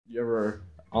You ever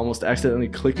almost accidentally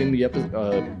click in the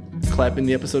clap in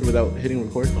the episode without hitting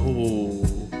record? Oh,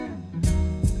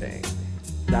 Dang.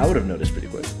 Nah, I would have noticed pretty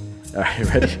quick. All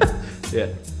right, ready? yeah.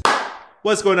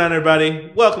 What's going on,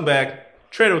 everybody? Welcome back.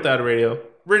 Trader Without a Radio.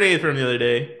 Renee from the other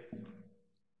day.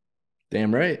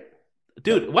 Damn right.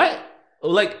 Dude, what?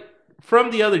 Like,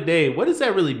 from the other day, what does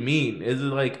that really mean? Is it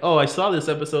like, oh, I saw this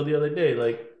episode the other day?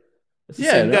 Like, it's the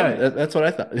same guy. That's what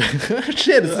I thought.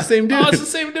 Shit, it's the same dude. Oh, it's the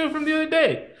same dude from the other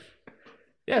day.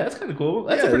 Yeah, that's kind of cool.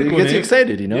 That's a pretty it cool gets name. you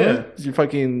excited, you know? Yeah. It's your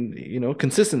fucking,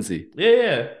 consistency.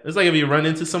 Yeah. It's like if you run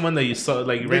into someone that you saw,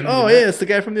 like, yeah, it's the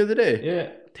guy from the other day. Yeah.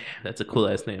 Damn, that's a cool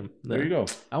ass name. There you go.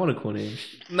 I want a cool name.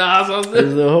 Nah, so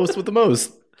There's the host with the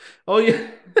most. Oh, yeah.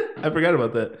 I forgot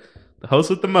about that. The host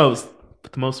with the most.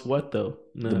 But the most what, though?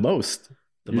 No. The most.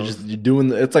 The you're most. you're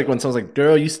doing it's like when someone's like,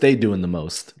 girl, you stay doing the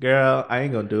most. Girl, I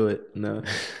ain't gonna do it. No.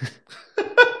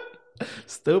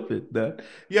 Stupid. No.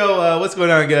 Yo, what's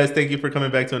going on, guys? Thank you for coming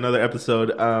back to another episode.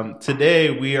 Today,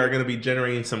 we are going to be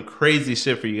generating some crazy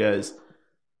shit for you guys.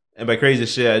 And by crazy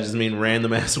shit, I just mean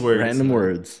random ass words. Random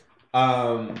words.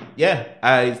 Yeah,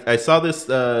 I saw this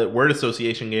word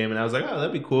association game, and I was like, oh,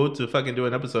 that'd be cool to fucking do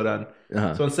an episode on.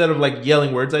 Uh-huh. So instead of like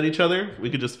yelling words at each other, we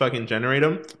could just fucking generate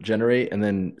them. Generate, and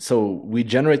then so we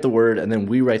generate the word, and then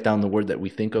we write down the word that we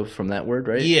think of from that word,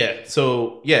 right? Yeah.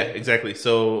 So yeah, exactly.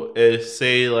 So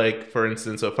say like, for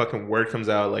instance, a fucking word comes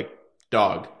out like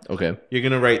dog. Okay. You're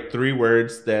gonna write 3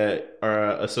 words that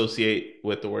are associate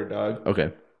with the word dog.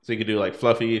 Okay. So you could do like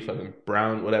fluffy, fucking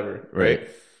brown, whatever. Right.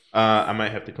 I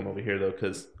might have to come over here though,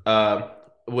 because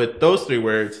with those 3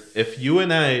 words, if you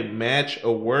and I match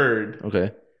a word,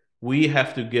 Okay. we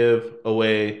have to give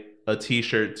away a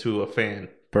T-shirt to a fan.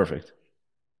 Perfect.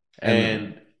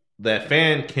 And that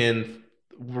fan can,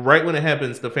 right when it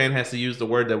happens, the fan has to use the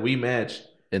word that we matched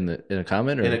in a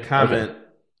comment, or in a comment, okay.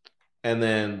 And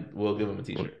then we'll give them a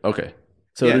T-shirt. Okay.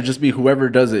 So it'll just be whoever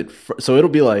does it. So it'll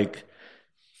be like,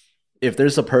 if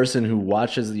there's a person who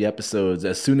watches the episodes,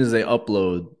 as soon as they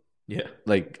upload, yeah,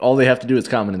 like all they have to do is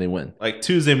comment and they win. Like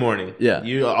Tuesday morning. Yeah.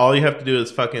 All you have to do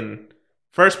is fucking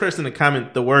first person to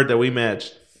comment the word that we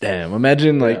matched. Damn,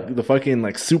 imagine the fucking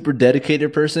like super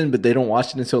dedicated person, but they don't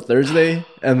watch it until Thursday,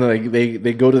 and like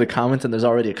they go to the comments and there's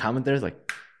already a comment there. It's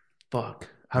like, fuck,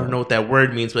 I don't know what that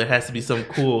word means, but it has to be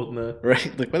something cool. No.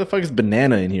 Right? Like, why the fuck is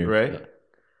banana in here? Right.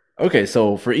 Okay,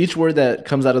 so for each word that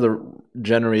comes out of the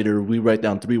generator, we write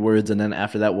down 3 words, and then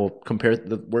after that, we'll compare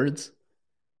the words.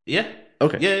 Yeah.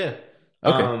 Okay. Yeah.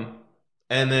 Okay.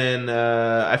 And then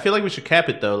I feel like we should cap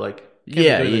it though. Like,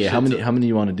 yeah. How many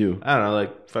you want to do? I don't know,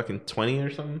 like fucking 20 or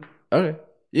something. Okay.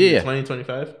 Yeah. 20,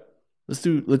 25.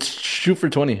 Let's shoot for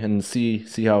 20 and see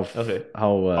how. Okay. How.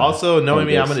 Also, knowing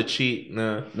me, I'm gonna cheat.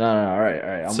 No. All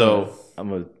right. I'm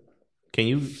gonna. Can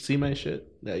you see my shit?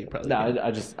 Yeah, you probably. No,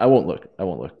 I won't look.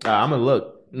 I'm gonna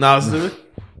look. No,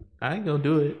 I ain't gonna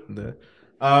do it. No.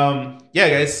 Yeah,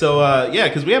 guys. So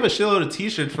because we have a shitload of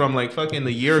T-shirts from like fucking a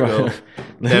year ago.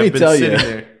 Let me tell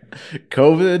you,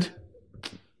 COVID,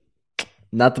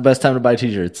 not the best time to buy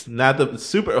T-shirts. Not the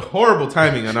super horrible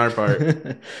timing on our part.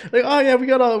 Like, oh yeah, we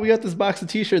got this box of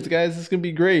T-shirts, guys. It's gonna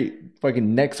be great.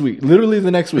 Fucking next week, literally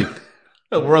the next week,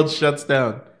 the world shuts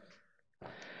down.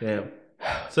 Damn.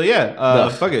 So yeah,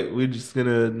 fuck it. We're just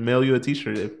gonna mail you a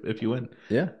T-shirt if you win.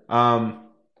 Yeah.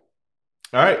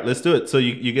 All right, let's do it. So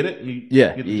you get it? You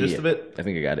get the gist of it? I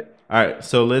think I got it. All right,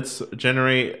 so let's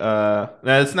generate. Now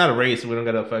it's not a race. We don't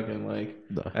gotta fucking like.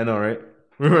 No. I know, right?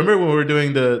 Remember when we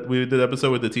did the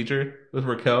episode with the teacher with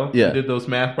Raquel? Yeah. We did those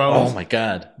math problems. Oh my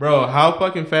god, bro! How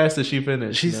fucking fast did she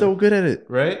finish? She's so good at it,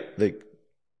 right? Like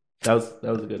that was a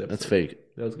good episode. That's fake.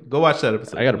 That was good. Go watch that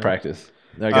episode. I gotta practice.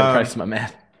 I gotta practice my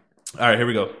math. All right, here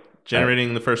we go.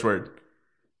 Generating the first word.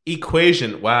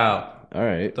 Equation. Wow. All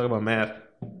right. Talk about math.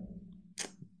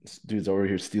 This dude's over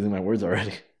here stealing my words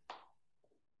already.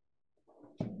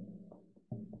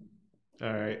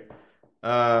 All right.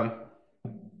 All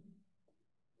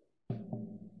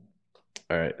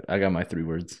right. I got my 3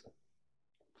 words.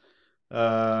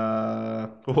 I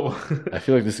I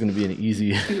feel like this is gonna be an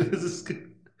easy. This is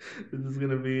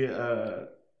gonna be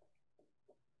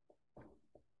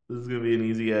an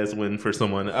easy ass win for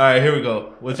someone. All right, here we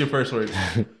go. What's your first word?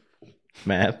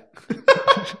 Math.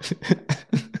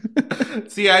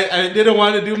 See, I didn't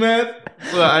want to do math,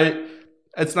 but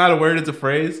it's not a word, it's a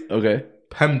phrase. Okay.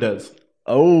 PEMDAS.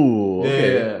 Oh,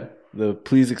 okay. Yeah. The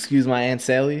please excuse my Aunt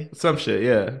Sally. Some shit,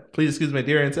 yeah. Please excuse my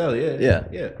dear Aunt Sally.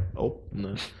 Yeah. Oh,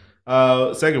 no.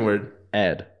 Second word.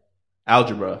 Add.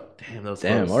 Algebra. Damn, that was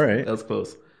close. All right. That was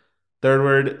close. Third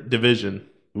word, division.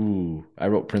 Ooh, I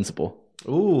wrote principal.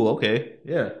 Ooh, okay.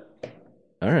 Yeah.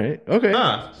 All right. Okay.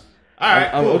 All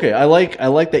right, cool. Okay. I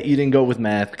like that you didn't go with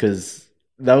math because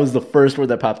that was the first word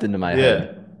that popped into my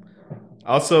head.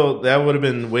 Also, that would have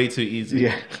been way too easy.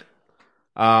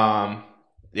 Yeah.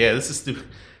 Yeah, this is stupid.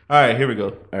 All right, here we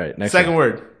go. All right, next second one.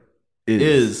 word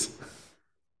is.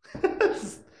 All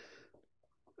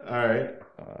right.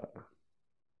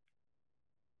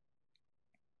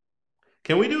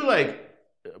 Can we do like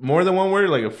more than one word,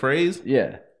 like a phrase?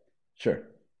 Yeah, sure.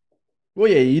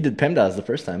 Well, yeah, you did PEMDAS the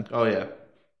first time. Oh yeah.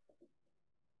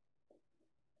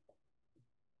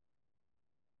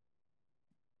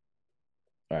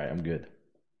 All right, I'm good.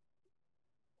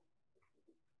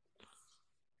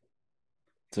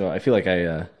 So I feel like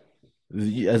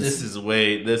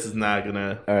This is not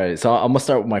gonna. All right, so I'm gonna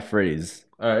start with my phrase.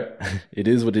 All right. It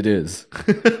is what it is.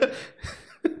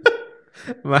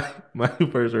 my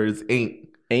first word is ain't.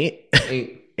 Ain't.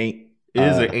 Ain't.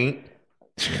 Is or ain't?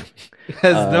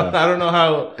 I don't know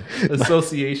how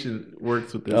association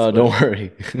works with this. Oh, don't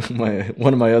worry.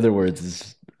 One of my other words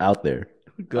is out there.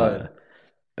 Go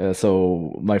ahead.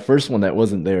 So my first one that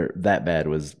wasn't there that bad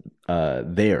was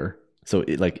there. So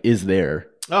it like is there.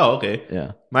 Oh, okay.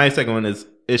 Yeah. My second one is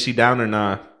she down or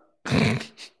nah?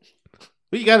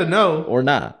 Well, you gotta know. Or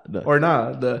not. Or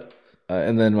not.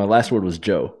 And then my last word was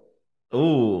Joe.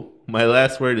 Ooh, my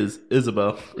last word is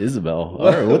Isabel. Isabel.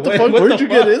 All right, what the fuck? Where'd you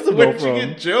get Isabel Where'd from? you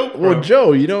get Joe from? Well,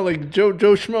 Joe, you know, like Joe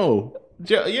Schmo.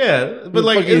 Joe, yeah, but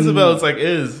like fucking... Isabel is like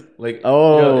is. Like,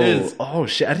 is. Oh,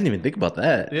 shit. I didn't even think about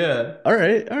that. Yeah. All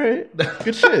right.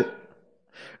 Good shit.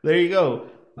 There you go.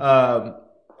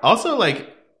 Also,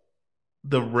 like,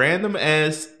 the random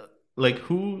ass, like,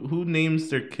 who names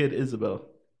their kid Isabel?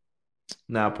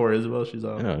 Nah, poor Isabel. She's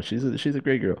all. No, she's a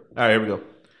great girl. All right, here we go.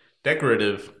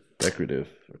 Decorative. Okay.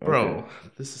 Bro,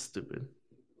 this is stupid.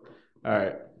 All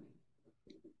right.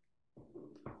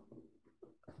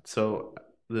 So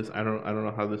this I don't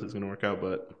know how this is gonna work out,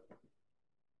 but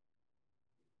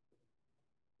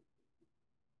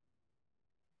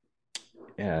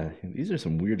yeah, these are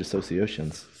some weird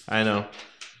associations. I know.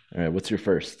 All right, what's your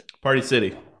first? Party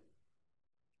City.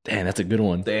 Damn, that's a good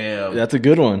one. Damn, that's a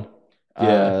good one.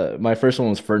 Yeah, my first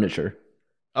one was furniture.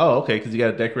 Oh, okay, because you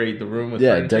got to decorate the room with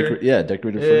furniture.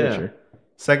 Decorative furniture.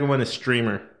 Second one is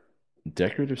streamer.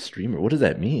 Decorative streamer. What does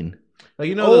that mean? Like,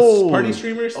 you know, the party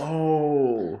streamers?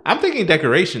 Oh. I'm thinking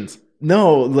decorations.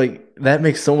 No, like that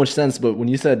makes so much sense. But when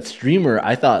you said streamer,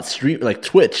 I thought like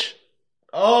Twitch.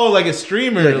 Oh, like a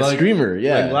streamer, like a streamer,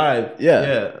 yeah, like live,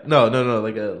 yeah. No,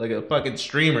 like a fucking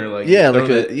streamer, like yeah. I know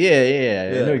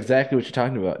exactly what you're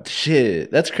talking about. Shit,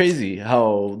 that's crazy.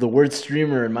 How the word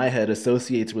streamer in my head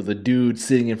associates with a dude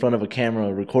sitting in front of a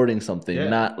camera recording something,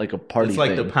 not like a party. It's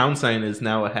like thing. the pound sign is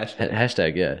now a hashtag.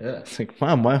 Hashtag, yeah. It's like,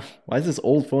 Mom, why does this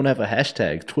old phone have a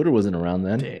hashtag? Twitter wasn't around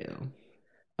then. Damn.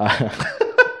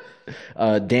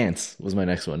 Dance was my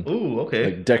next one. Ooh, okay.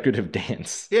 Like decorative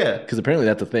dance. Yeah. Because apparently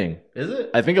that's a thing. Is it?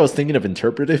 I think I was thinking of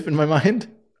interpretive in my mind.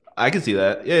 I can see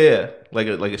that. Yeah. Like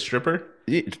a stripper.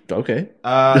 Yeah, okay.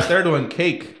 Third one,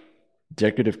 cake.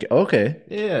 Decorative cake. Okay.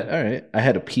 Yeah. All right. I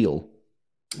had a peel.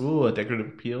 Ooh, a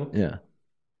decorative peel? Yeah.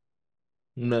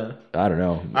 No. I don't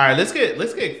know. All right, let's get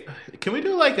can we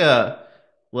do like a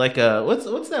what's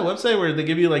that website where they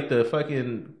give you like the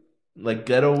fucking like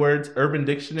ghetto words, Urban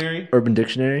Dictionary? Urban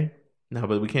Dictionary? No,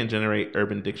 but we can't generate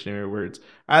Urban Dictionary words.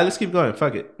 All right, let's keep going.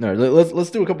 Fuck it. No, let's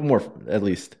do a couple more at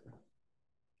least.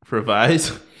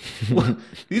 Revise.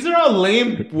 These are all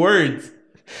lame words.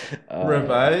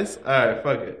 Revise. All right,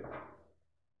 fuck it.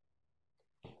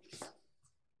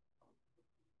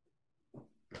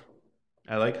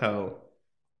 I like how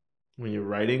when you're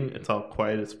writing, it's all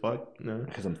quiet as fuck. No,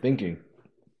 because I'm thinking.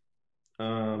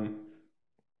 I'm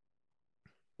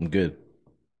good.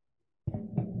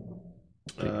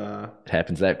 It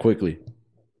happens that quickly.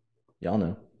 Y'all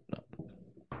know. No.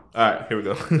 All right, here we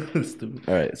go.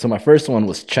 All right, so my first one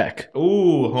was check.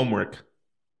 Ooh, homework.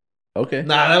 Okay.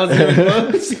 Nah, that wasn't even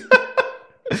close.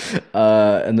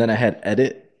 And then I had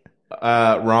edit.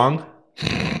 Wrong.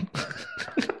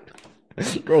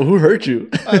 Bro, who hurt you?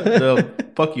 No,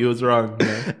 fuck you, it was wrong.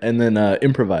 Man. And then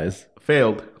improvise.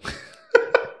 Failed.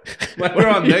 We're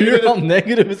on negative. You're all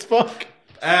negative as fuck.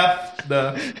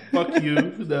 Fuck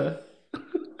you.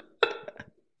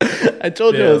 I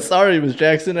told you I was sorry, Miss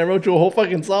Jackson. I wrote you a whole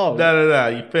fucking song. No.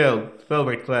 You failed. Failed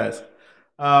my class.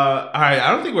 All right.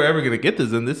 I don't think we're ever gonna get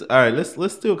this in this. All right.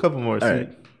 Let's do a couple more. All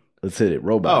right. Let's hit it.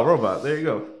 Robot. Oh, robot. There you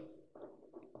go.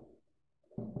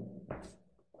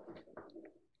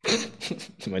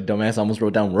 My dumbass almost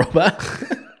wrote down robot.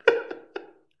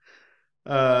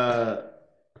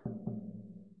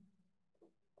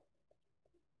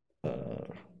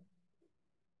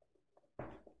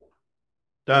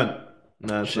 Done.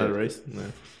 No, it's not erased. No.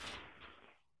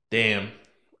 Damn.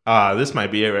 This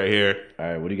might be it right here. All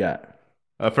right, what do you got?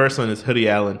 First one is Hoodie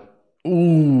Allen.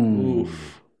 Ooh.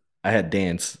 I had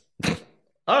dance.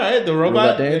 All right, the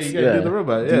robot dance. Yeah, you gotta do the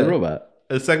robot. Yeah, do the robot.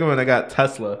 The second one, I got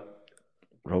Tesla.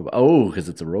 Robot. Oh, because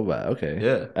it's a robot. Okay.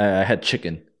 Yeah. I had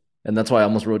chicken, and that's why I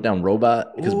almost wrote down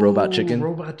robot because robot chicken.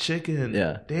 Robot chicken.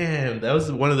 Yeah. Damn, that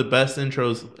was one of the best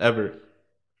intros ever.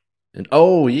 And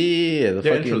oh yeah,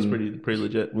 The intro's pretty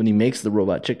legit. When he makes the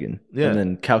robot chicken. Yeah. And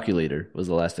then calculator was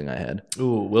the last thing I had.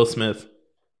 Ooh, Will Smith.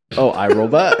 Oh,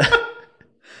 iRobot.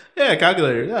 Yeah,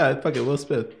 calculator. Yeah, fucking Will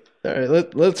Smith. All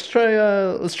right, let's try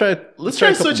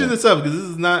switching this up because this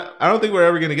is not. I don't think we're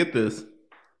ever gonna get this.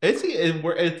 It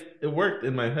worked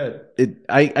in my head.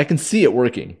 I can see it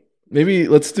working. Maybe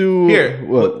let's do here.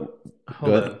 What?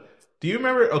 Hold on. Do you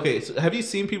remember? Okay, so have you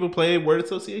seen people play word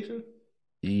association?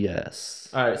 Yes.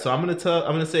 All right, so I'm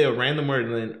gonna say a random word,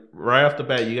 and then right off the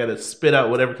bat, you gotta spit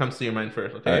out whatever comes to your mind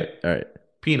first. Okay. All right.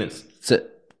 Penis.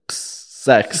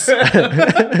 Sex.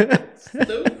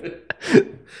 Stupid.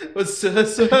 What's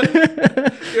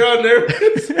you're all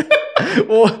nervous.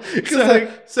 Well,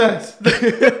 sex.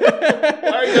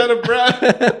 Why are you out of breath?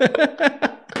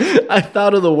 I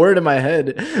thought of the word in my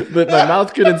head, but my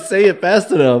mouth couldn't say it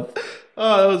fast enough.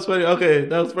 Oh, that was funny. Okay,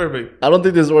 that was perfect. I don't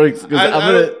think this works because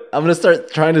I'm gonna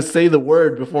start trying to say the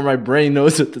word before my brain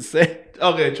knows what to say.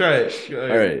 Okay, try it.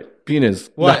 All right, penis.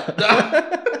 What?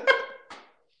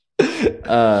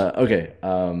 Okay.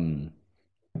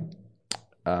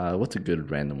 What's a good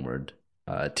random word?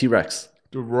 T-Rex.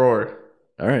 The roar.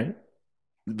 All right.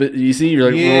 But you see,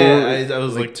 you're like, yeah, I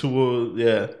was like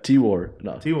yeah. T-War.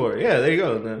 No. T-War. Yeah, there you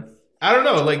go. Man. I don't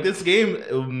know. Like this game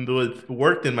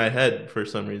worked in my head for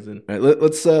some reason. All right,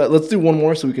 let's do one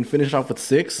more so we can finish off with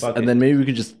 6, and then maybe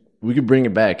we could bring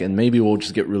it back, and maybe we'll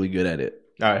just get really good at it.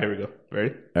 All right, here we go.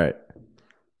 Ready? All right.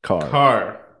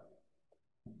 Car.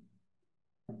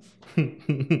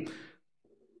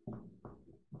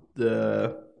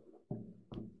 The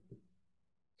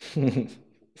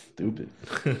stupid.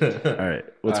 All right.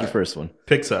 What's your first one?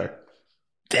 Pixar.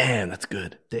 Damn, that's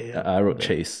good. Damn. I wrote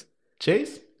chase.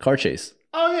 Chase? Car chase.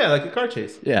 Oh yeah, like a car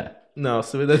chase. Yeah. No,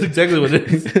 so that's exactly what it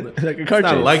is. Like a car it's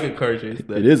chase. not like a car chase.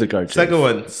 It is a car chase. Second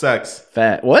one, sex.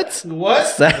 Fat. What?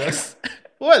 Sex.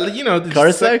 What? You know,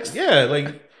 car sex? Yeah,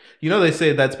 like they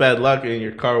say that's bad luck and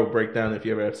your car will break down if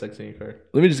you ever have sex in your car.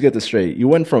 Let me just get this straight. You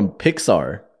went from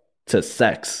Pixar to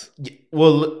sex.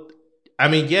 Well, I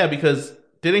mean, yeah, because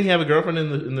didn't he have a girlfriend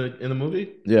in the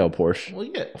movie? Yeah, a Porsche. Well,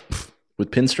 yeah.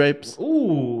 With pinstripes?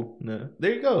 Ooh, no.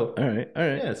 There you go. All right.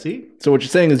 Yeah, see? So what you're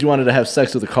saying is you wanted to have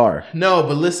sex with a car. No,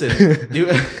 but listen. I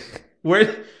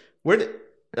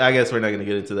guess we're not going to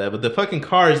get into that, but the fucking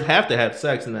cars have to have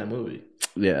sex in that movie.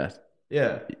 Yeah.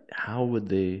 Yeah. How would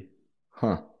they?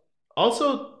 Huh.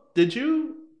 Also, did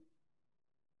you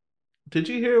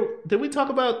hear, did we talk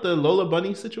about the Lola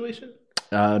Bunny situation?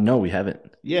 No, we haven't.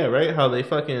 Yeah, right? How they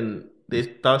thought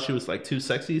she was like too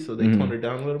sexy, so they toned her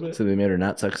down a little bit. So they made her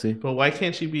not sexy. But why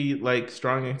can't she be like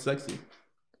strong and sexy?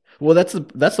 Well, that's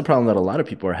the problem that a lot of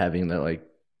people are having. That like,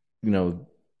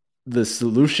 the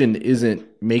solution isn't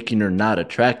making her not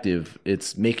attractive.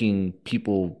 It's making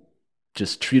people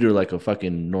just treat her like a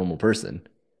fucking normal person.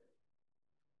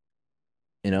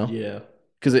 Yeah.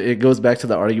 Because it goes back to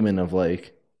the argument of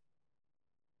like,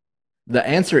 the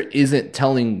answer isn't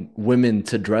telling women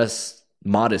to dress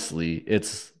modestly.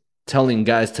 It's telling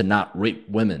guys to not rape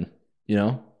women,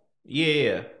 Yeah.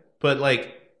 But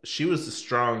like, she was a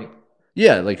strong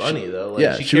like bunny though. Like,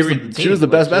 yeah, she was the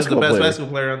best basketball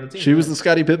player on the team. She was the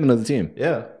Scottie Pippen of the team.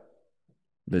 Yeah.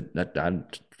 But I'm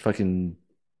fucking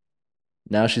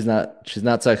now she's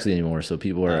not sexy anymore, so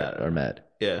people are mad.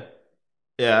 Yeah.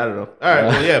 Yeah, I don't know. All right,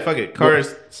 well, yeah, fuck it.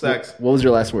 Cars, sex. What was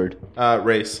your last word?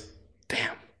 Race.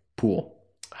 Damn. Pool.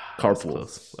 Carpool.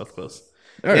 That's close.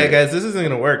 All yeah, right. guys, this isn't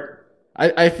gonna work.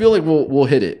 I feel like we'll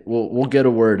hit it. We'll get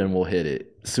a word and we'll hit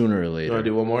it sooner or later. You want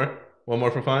to do one more? One more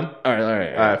for fun? All right.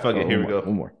 All right, fuck it. Here we go.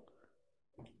 One more.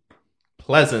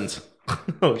 Pleasant.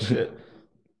 Oh shit.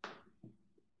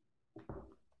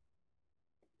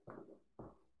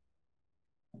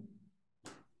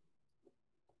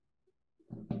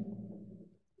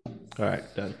 All right,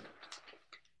 done.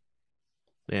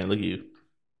 Man, look at you.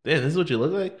 Damn, this is what you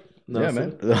look like? No, yeah,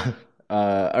 man.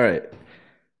 All right.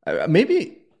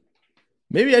 Maybe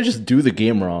I just do the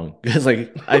game wrong because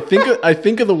like I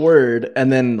think of the word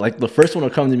and then like the first one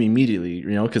will come to me immediately,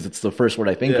 because it's the first word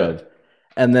I think of,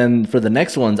 and then for the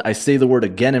next ones I say the word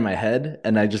again in my head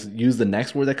and I just use the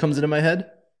next word that comes into my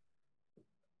head.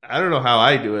 I don't know how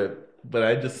I do it, but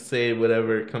I just say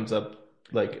whatever comes up.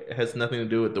 Like it has nothing to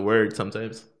do with the word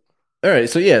sometimes. All right,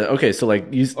 so yeah, okay, so like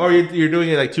Or you're doing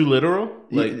it like too literal?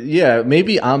 Like yeah,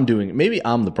 maybe I'm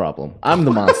the problem. I'm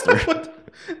the monster. what?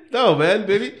 No, man,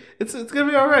 baby, it's gonna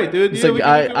be all right, dude. It's Yeah, like we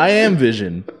can- I am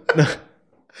Vision.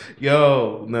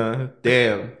 Yo, nah,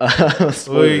 damn. Spoilers,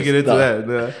 We'll get into stop. that.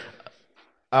 Nah.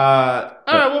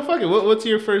 All right. Well, fuck it. What's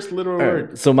your first literal All word?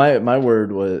 right, so my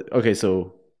word was okay.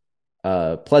 So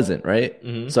pleasant, right?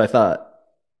 Mhm. So I thought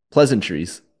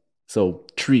pleasantries. So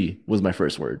tree was my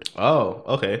first word. Oh,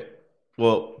 okay.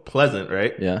 Well, pleasant,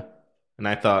 right? Yeah. And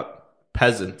I thought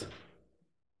peasant.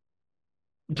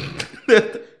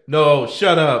 No,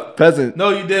 shut up. Peasant. No,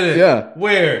 you didn't. Yeah.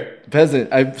 Where?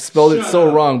 Peasant. I spelled it Shut so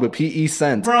up. wrong, but PE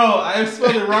sent. Bro, I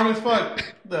spelled it wrong as fuck.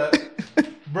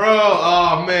 Bro,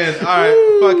 oh man. All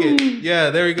right, fuck it. Yeah,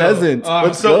 there we go. Peasant. Oh, I'm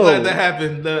Let's so go. glad that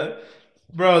happened.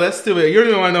 Bro, that's stupid. You don't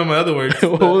even want to know my other words.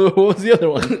 What was the other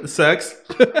one? Sex.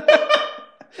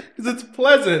 Because it's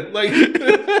pleasant. Like,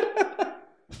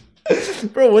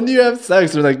 Bro, when do you have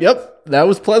sex? We're like, yep, that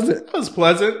was pleasant. that was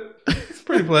pleasant. It's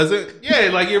pretty pleasant.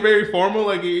 Yeah, like you're very formal.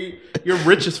 Like you're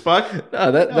rich as fuck.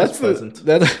 No, was that's pleasant.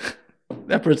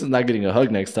 That person's not getting a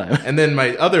hug next time. And then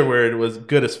my other word was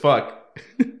good as fuck.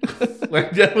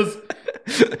 Like that was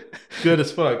good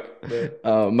as fuck.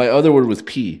 But- My other word was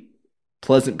pea.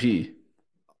 Pleasant pea.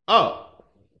 Oh,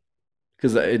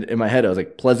 Because in my head, I was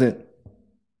like, pleasant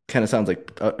kind of sounds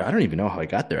like, I don't even know how I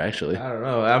got there, actually. I don't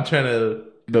know. I'm trying to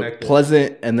But connect it.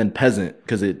 pleasant and then peasant,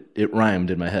 because it rhymed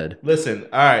in my head. Listen,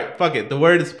 all right, fuck it. The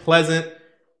word is pleasant.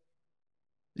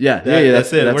 Yeah,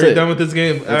 That's it. That's We're it. done with this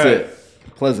game. That's all right. it.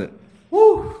 Pleasant.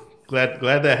 Woo. Glad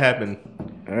that happened.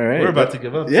 All right. We're about to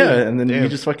give up. Yeah, too. and then Damn. you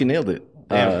just fucking nailed it.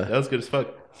 Damn, that was good as fuck.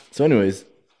 So anyways,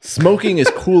 smoking is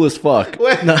cool as fuck.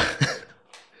 Wait. No.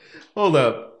 Hold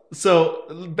up. So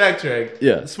backtrack.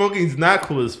 Yeah. Smoking's not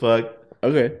cool as fuck.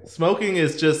 Okay. Smoking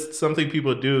is just something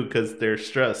people do because they're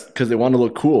stressed. Because they want to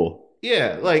look cool.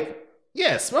 Yeah, like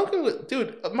smoking.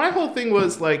 Dude, my whole thing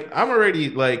was like I'm already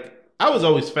like I was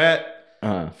always fat.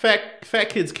 Fat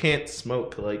kids can't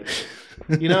smoke. Like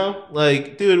you know,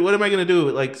 like dude, what am I gonna do?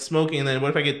 Like smoking, and then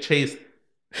what if I get chased?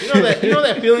 You know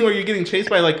that feeling where you're getting chased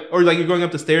by or like you're going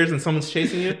up the stairs and someone's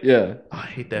chasing you. Yeah. Oh, I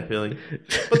hate that feeling.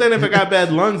 But then if I got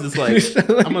bad lungs, it's like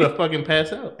I'm gonna fucking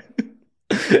pass out.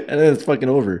 And then it's fucking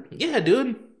over. Yeah,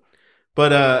 dude.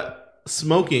 But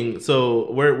smoking.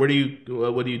 So where do you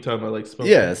what are you talking about? Like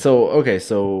smoking? Yeah. So okay.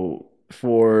 So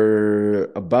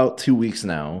for about 2 weeks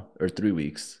now, or 3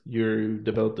 weeks, You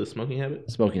developed a smoking habit.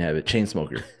 smoking habit, chain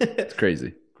smoker. It's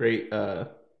crazy. Great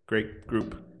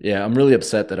group. Yeah, I'm really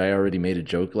upset that I already made a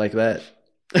joke like that.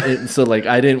 So like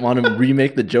I didn't want to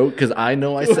remake the joke because I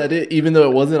know I said it, even though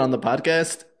it wasn't on the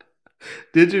podcast.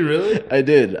 Did you really? I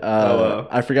did. wow.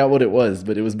 I forgot what it was,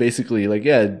 but it was basically like,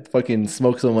 yeah, fucking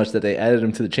smoke so much that they added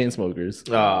him to the chain smokers.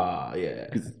 Ah, yeah.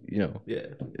 'Cause, you know, Yeah.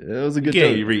 it was a good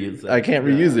Can't joke. reuse that. I can't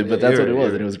reuse it, but that's what it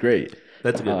was, and it was great.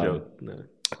 That's a good Um, joke. No.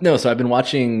 No, so I've been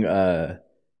watching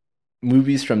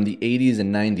movies from the 80s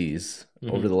and 90s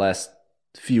Mhm. over the last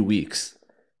few weeks,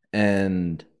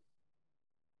 and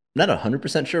I'm not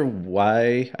 100% sure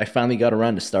why I finally got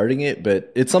around to starting it,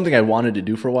 but it's something I wanted to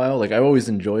do for a while. Like, I always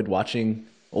enjoyed watching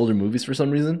older movies for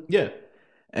some reason, Yeah.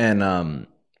 and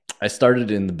I started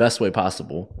in the best way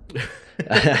possible.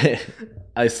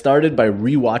 I started by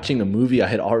rewatching a movie I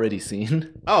had already seen,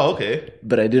 Oh, okay.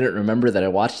 but I didn't remember that I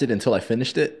watched it until I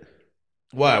finished it.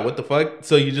 Why? What the fuck?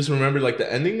 So you just remember like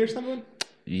the ending or something?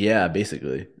 Yeah,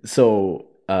 basically. So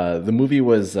the movie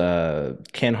was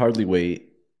Can Hardly Wait.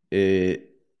 It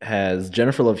has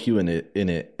Jennifer Love Hewitt in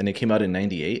it, and it came out in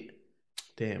 '98.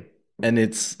 Damn. And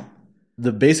it's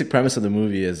the basic premise of the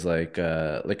movie is like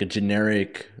a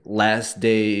generic last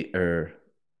day,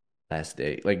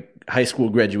 like high school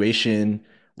graduation,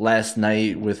 last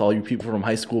night with all your people from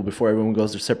high school before everyone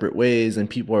goes their separate ways, and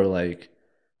people are like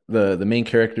the main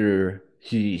character.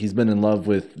 He's been in love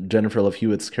with Jennifer Love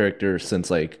Hewitt's character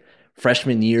since like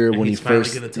freshman year And when he he's finally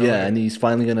first gonna tell her. and he's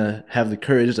finally gonna have the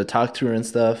courage to talk to her and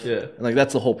stuff. Yeah. And like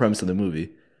that's the whole premise of the movie.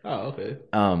 Oh, okay.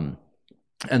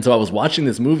 And so I was watching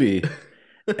this movie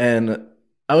and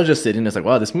I was just sitting there, it's like,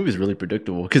 wow, this movie is really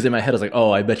predictable. Because in my head, I was like,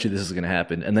 oh, I bet you this is going to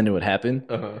happen. And then it would happen.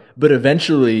 Uh-huh. But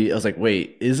eventually, I was like,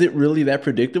 wait, is it really that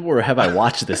predictable or have I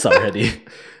watched this already?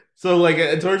 So like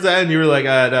towards the end, you were like,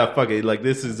 nah, fuck it. Like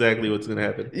this is exactly what's gonna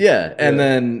happen. Yeah. And Yeah.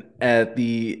 then at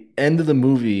the end of the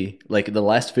movie, like the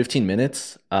last 15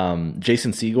 minutes,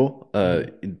 Jason Segel,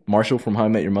 Marshall from How I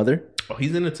Met Your Mother, Oh,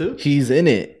 he's in it too. he's in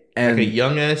it. And Like a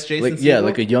young ass Jason. like, yeah, Segel?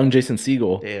 like a young Jason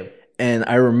Segel. Damn. And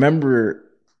I remember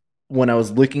when I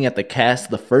was looking at the cast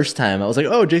the first time, I was like,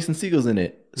 oh, Jason Segel's in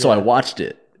it. So Yeah. I watched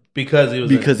it Because he was.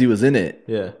 because he was in it.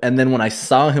 Yeah. And then when I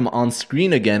saw him on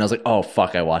screen again, I was like, oh,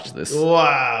 fuck, I watched this.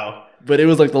 Wow. But it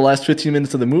was like the last 15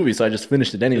 minutes of the movie, so I just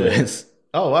finished it anyways.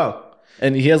 Oh wow.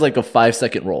 And he has like a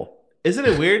 5-second role. Isn't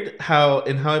it weird how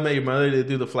in How I Met Your Mother they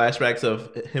do the flashbacks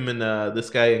of him and this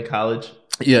guy in college?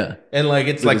 Yeah. And like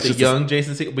it's But like it's the just young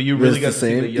Jason Segel, but you really got to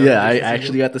see the young Yeah, I Jason Segel?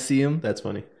 actually got to see him. That's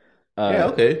funny. Yeah,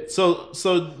 okay. So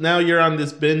now you're on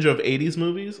this binge of 80s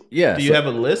movies? Yeah. Do you have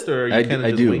a list or are you kind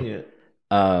of just wing it?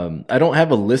 I don't have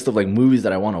a list of like movies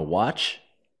that I want to watch,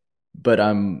 but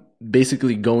I'm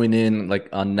basically going in like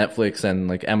on Netflix and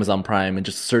like Amazon Prime and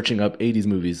just searching up 80s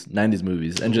movies, 90s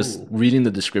movies and just reading the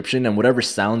description, and whatever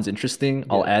sounds interesting,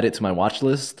 I'll add it to my watch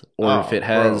list. Or if it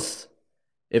has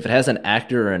an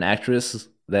actor or an actress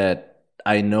that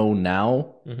I know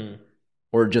now,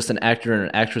 or just an actor and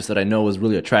an actress that I know is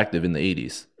really attractive in the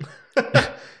 80s.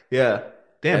 Yeah.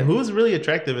 Damn, who was really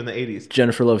attractive in the 80s?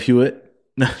 Jennifer Love Hewitt.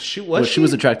 She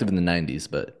was attractive in the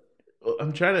 90s, but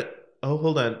I'm trying to. Oh,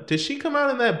 hold on. Did she come out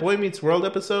in that Boy Meets World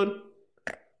episode?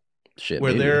 Shit,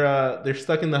 where maybe. they're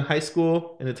stuck in the high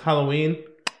school and it's Halloween.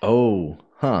 Oh,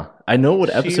 huh. I know what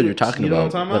episode you're talking about, what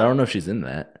I'm talking but I don't know if she's in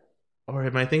that. Or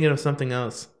am I thinking of something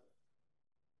else?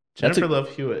 Jennifer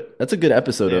Love Hewitt. That's a good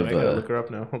episode of. I gotta look her up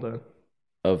now. Hold on.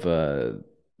 Of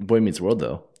Boy Meets World,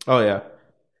 though. Oh yeah.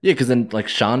 Yeah, because then like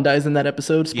Sean dies in that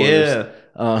episode. Spoilers.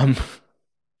 Yeah.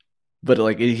 But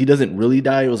like he doesn't really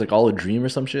die. It was like all a dream or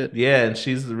some shit. Yeah, and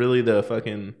she's really the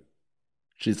fucking.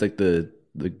 She's like the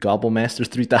Gobble Master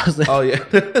 3000. Oh yeah,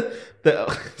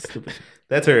 stupid.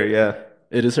 That's her. Yeah,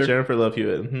 it is her. Jennifer Love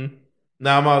Hewitt. Mm-hmm.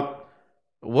 Now I'm out.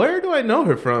 Where do I know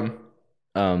her from?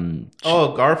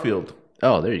 Garfield.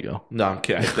 Oh, there you go. No, I'm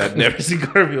kidding. I've never seen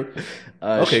Garfield.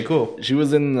 Okay, cool. She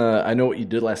was in I Know What You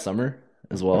Did Last Summer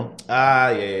as well.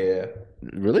 Yeah.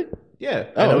 Really? Yeah.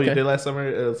 I Know What You Did Last Summer.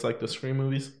 It's like the Scream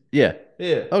movies. Yeah.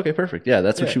 Yeah. Okay, perfect. Yeah,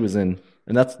 that's what she was in.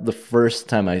 And that's the first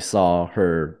time I saw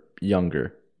her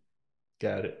younger.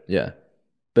 Got it. Yeah.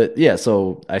 But yeah,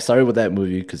 so I started with that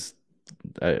movie because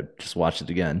I just watched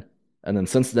it again. And then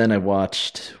since then, I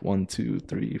watched 1, 2,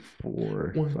 3,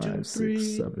 4, 5,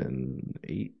 6, 7,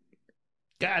 8.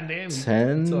 God damn.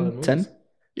 10?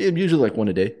 Yeah, usually like one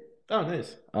a day. Oh,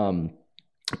 nice.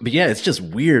 But yeah, it's just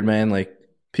weird, man. Like,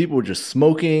 people were just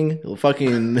smoking,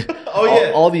 fucking.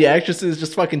 All the actresses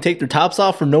just fucking take their tops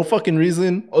off for no fucking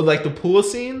reason. Oh, like the pool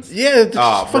scenes? Yeah,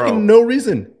 just fucking no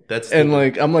reason. That's stupid. And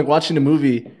like I'm like watching a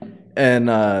movie, and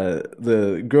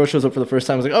the girl shows up for the first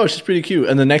time. I was like, oh, she's pretty cute.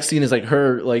 And the next scene is like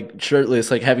her like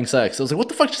shirtless, like having sex. I was like, what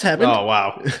the fuck just happened? Oh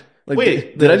wow. Like,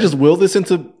 wait, did I just will this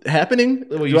into happening?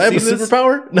 Do I have a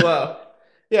superpower? Wow.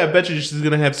 Yeah, I bet you she's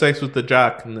gonna have sex with the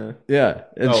jock and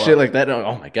shit like that.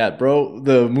 Oh my god, bro!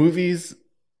 The movies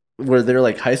where they're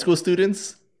like high school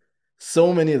students,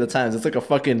 so many of the times it's like a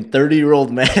fucking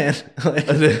 30-year-old man, like,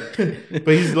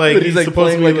 but he's like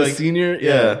supposed to be like a senior.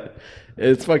 Yeah,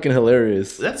 it's fucking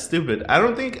hilarious. That's stupid. I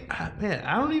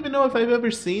don't even know if I've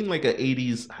ever seen like an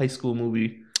 80s high school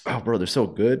movie. Oh, bro, they're so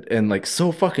good and like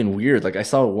so fucking weird. Like I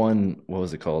saw one. What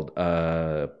was it called?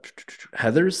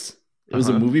 Heathers. It was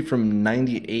a movie from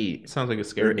 98. Sounds like a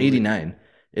scary or 89. Movie.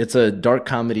 It's a dark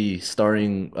comedy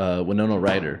starring Winona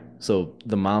Ryder. So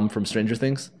the mom from Stranger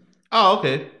Things. Oh,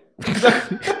 okay.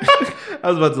 I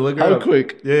was about to look her up. How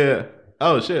quick? Yeah.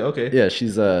 Oh shit. Okay. Yeah,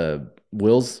 she's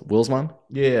Will's mom.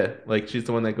 Yeah, like she's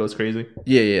the one that goes crazy.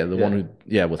 Yeah, the one who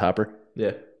with Hopper.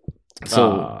 Yeah.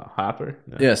 So Hopper.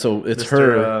 No. Yeah, so it's Mr.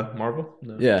 her. Marvel.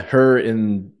 No. Yeah, her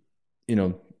in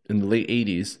in the late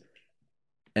 80s.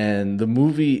 And the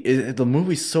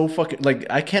movie's so fucking like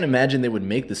I can't imagine they would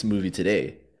make this movie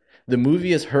today. The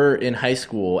movie is her in high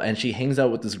school and she hangs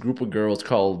out with this group of girls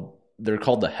called the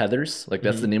Heathers. Like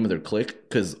that's the name of their clique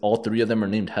because all three of them are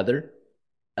named Heather,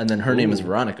 and then her name is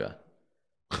Veronica.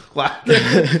 Wow.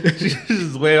 She's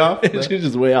just way off. She's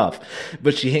just way off.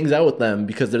 But she hangs out with them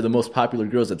because they're the most popular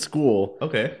girls at school.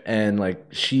 Okay. And like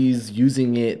she's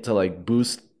using it to like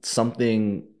boost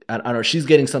something. I don't know. She's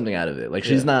getting something out of it. Like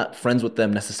she's not friends with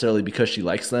them necessarily because she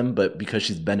likes them, but because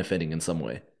she's benefiting in some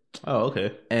way. Oh,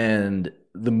 okay. And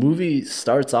the movie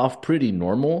starts off pretty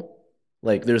normal.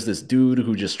 Like there's this dude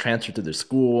who just transferred to their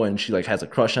school and she like has a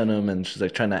crush on him and she's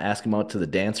like trying to ask him out to the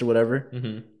dance or whatever.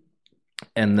 Mm-hmm.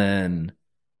 And then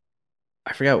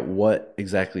I forgot what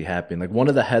exactly happened. Like one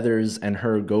of the Heathers and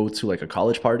her go to like a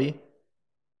college party.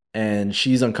 And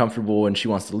she's uncomfortable and she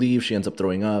wants to leave. She ends up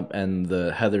throwing up. And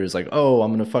the Heather is like, oh,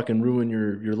 I'm going to fucking ruin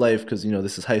your life because,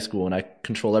 this is high school and I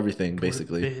control everything,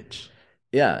 basically. Bitch.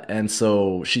 Yeah. And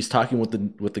so she's talking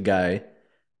with the guy.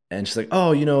 And she's like,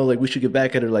 oh, like we should get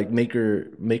back at her, like make her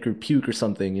puke or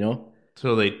something,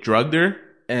 So they drugged her?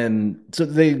 And so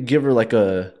they give her like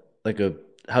a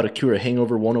how to cure a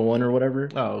hangover 101 or whatever.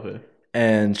 Oh, okay.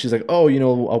 And she's like, oh,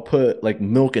 I'll put like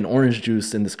milk and orange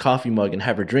juice in this coffee mug and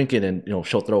have her drink it, and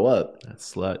she'll throw up. That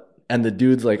slut. And the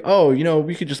dude's like, oh,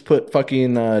 we could just put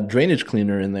fucking drainage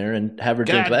cleaner in there and have her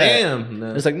drink that. Damn.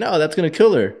 No. It's like, no, that's gonna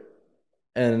kill her.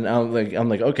 And I'm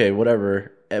like, okay,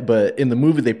 whatever. But in the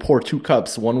movie, they pour 2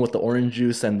 cups, one with the orange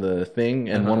juice and the thing,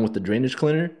 and one with the drainage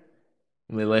cleaner.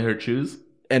 And they let her choose.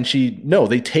 And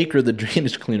they take her the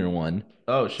drainage cleaner one.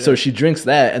 Oh shit! So she drinks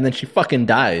that, and then she fucking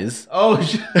dies. Oh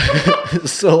shit!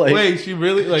 So like, wait, she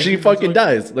really like she fucking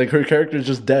dies. Like her character's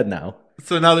just dead now.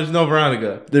 So now there's no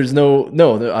Veronica. There's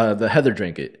the Heather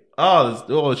drank it.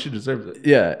 Oh, she deserves it.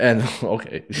 Yeah, and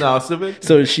okay. No, stupid.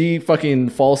 So she fucking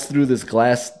falls through this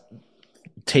glass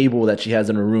table that she has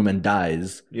in her room and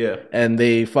dies. Yeah. And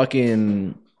they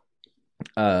fucking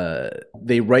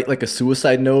they write like a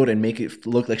suicide note and make it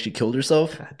look like she killed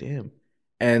herself. God damn.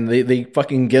 And they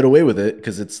fucking get away with it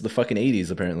because it's the fucking 80s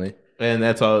apparently. And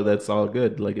that's all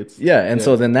good. Like it's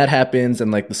So then that happens,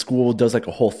 and like the school does like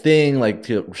a whole thing like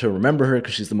to remember her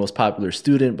because she's the most popular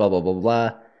student, blah blah blah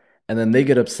blah. And then they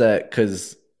get upset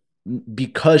because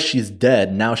she's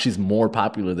dead now, she's more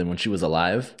popular than when she was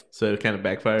alive. So it kind of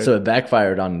backfired. So it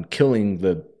backfired on killing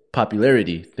the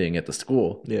popularity thing at the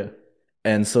school. Yeah.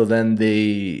 And so then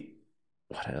they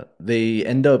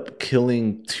end up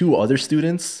killing 2 other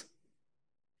students.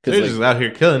 They're just out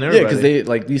here killing everybody. Yeah,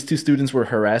 because they these 2 students were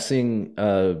harassing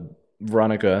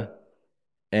Veronica,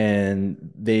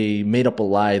 and they made up a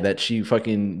lie that she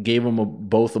fucking gave them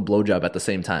both a blowjob at the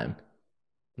same time,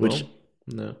 which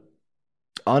no,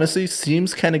 honestly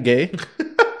seems kind of gay.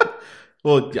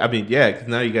 Well, I mean, yeah, because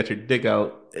now you got your dick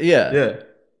out. Yeah,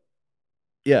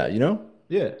 yeah,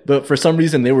 yeah. But for some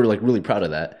reason, they were like really proud of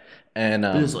that, and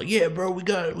it was like, yeah, bro, we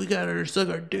got her to suck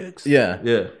our dicks.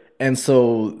 Yeah. And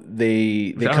so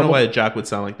they I don't know why a jock would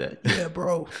sound like that. Yeah,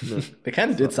 bro. No. They kind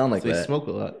of did sound like that. They smoke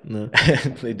a lot. No.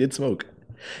 They did smoke.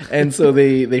 And so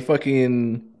they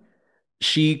fucking,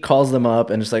 she calls them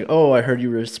up and it's like, oh, I heard you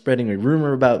were spreading a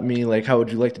rumor about me. Like, how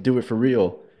would you like to do it for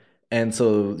real? And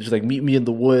so she's like, meet me in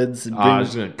the woods. And I was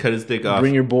just gonna cut his dick off.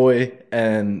 Bring your boy.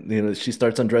 And she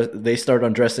starts they start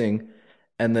undressing.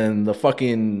 And then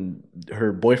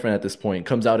her boyfriend at this point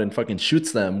comes out and fucking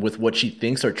shoots them with what she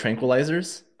thinks are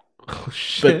tranquilizers. Oh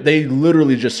shit! But they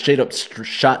literally just straight up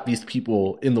shot these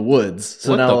people in the woods.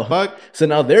 So the fuck? So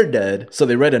now they're dead. So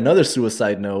they read another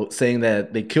suicide note saying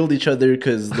that they killed each other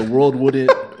because the world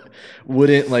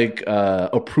wouldn't like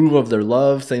approve of their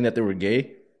love, saying that they were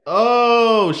gay.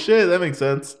 Oh shit, that makes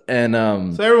sense. And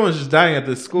so everyone's just dying at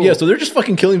this school. Yeah, so they're just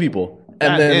fucking killing people.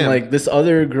 And then like this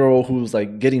other girl who's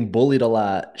like getting bullied a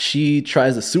lot, she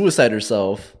tries to suicide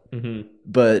herself,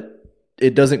 but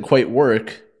it doesn't quite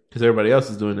work. Because everybody else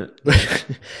is doing it.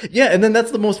 Yeah, and then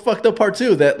that's the most fucked up part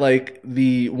too. That like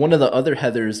one of the other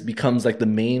Heathers becomes like the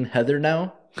main Heather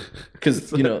now,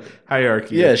 because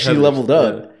hierarchy. Yeah, she leveled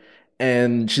up,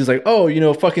 and she's like,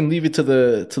 oh, fucking leave it to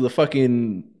the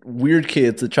fucking weird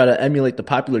kids to try to emulate the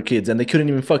popular kids, and they couldn't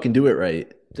even fucking do it right.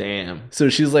 Damn. So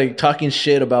she's like talking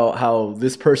shit about how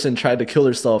this person tried to kill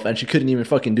herself, and she couldn't even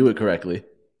fucking do it correctly.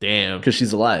 Damn. Because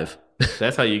she's alive.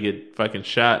 That's how you get fucking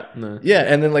shot. No. Yeah,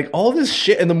 and then like all this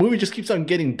shit, and the movie just keeps on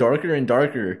getting darker and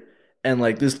darker. And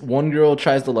like this one girl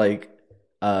tries to like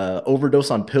overdose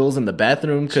on pills in the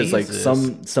bathroom because like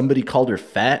somebody called her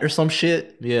fat or some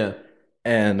shit. Yeah,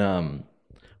 and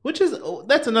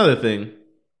that's another thing.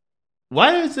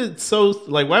 Why is it so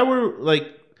like?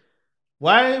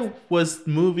 Why was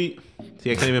movie?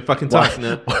 See, I can't even fucking talk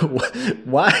now.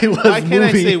 Why can't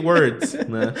I say words?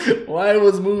 Nah. Why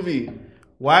was movie?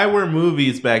 Why were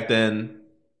movies back then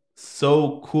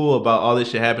so cool about all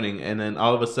this shit happening, and then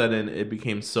all of a sudden it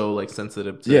became so like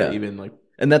sensitive to even like?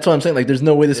 And that's what I'm saying. Like, there's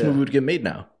no way this movie would get made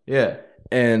now. Yeah.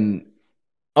 And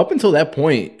up until that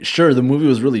point, sure, the movie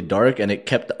was really dark, and it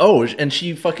kept. Oh, and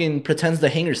she fucking pretends to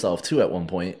hang herself too at one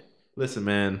point. Listen,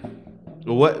 man.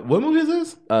 What movie is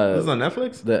this? This is on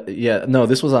Netflix? No,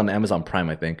 this was on Amazon Prime,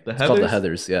 I think. It's called The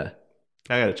Heathers, yeah.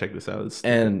 I gotta check this out.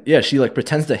 And yeah, she like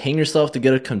pretends to hang herself to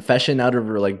get a confession out of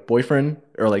her like boyfriend,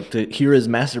 or like to hear his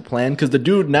master plan, because the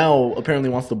dude now apparently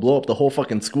wants to blow up the whole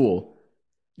fucking school.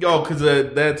 Yo, because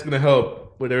that's gonna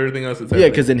help with everything else that's happening. Yeah,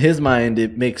 because in his mind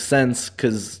it makes sense,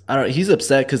 because I don't know, he's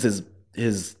upset because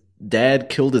his dad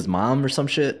killed his mom or some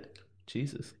shit.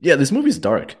 Jesus. Yeah, this movie's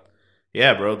dark.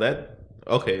 Yeah, bro.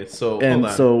 Okay, so and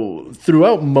so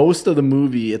throughout most of the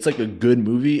movie, it's like a good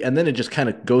movie, and then it just kind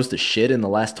of goes to shit in the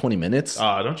last 20 minutes.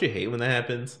 Oh, don't you hate when that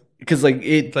happens? Because like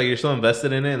it's like you're so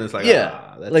invested in it, and it's like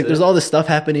there's all this stuff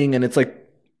happening, and it's like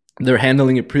they're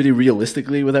handling it pretty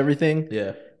realistically with everything.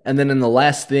 Yeah, And then in the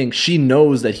last thing, she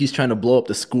knows that he's trying to blow up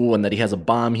the school and that he has a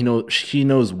bomb. She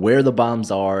knows where the bombs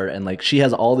are, and like she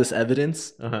has all this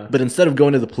evidence. But instead of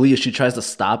going to the police, she tries to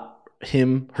stop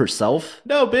him herself.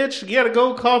 No, bitch, you gotta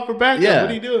go call for backup. Yeah. What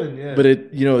are you doing? Yeah. But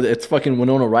it's fucking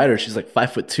Winona Ryder. She's like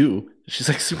 5'2". She's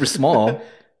like super small.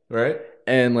 Right.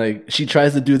 And like she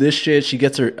tries to do this shit. She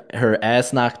gets her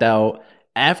ass knocked out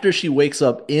after she wakes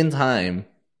up in time.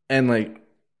 And like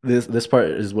this part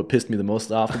is what pissed me the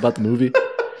most off about the movie.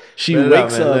 She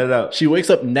wakes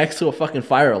up next to a fucking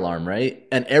fire alarm, right?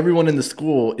 And everyone in the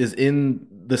school is in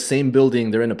the same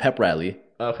building. They're in a pep rally.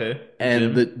 Okay.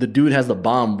 And the dude has the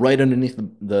bomb right underneath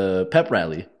the pep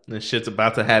rally. And shit's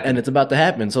about to happen. And it's about to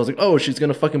happen. So I was like, oh, she's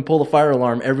going to fucking pull the fire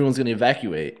alarm. Everyone's going to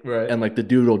evacuate. Right. And like the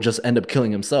dude will just end up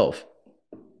killing himself.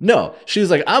 No. She's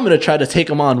like, I'm going to try to take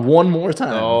him on one more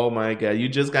time. Oh my God. You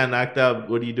just got knocked out.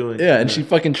 What are you doing? Yeah. And she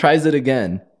fucking tries it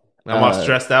again. I'm all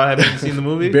stressed out. Haven't you seen the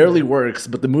movie? Barely works,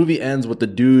 but the movie ends with the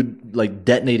dude like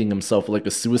detonating himself with like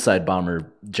a suicide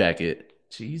bomber jacket.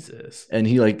 Jesus. And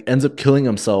he like ends up killing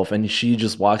himself, and she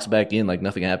just walks back in like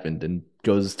nothing happened and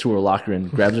goes to her locker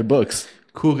and grabs her books.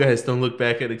 Cool guys don't look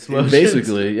back at explosions.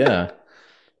 Basically, yeah.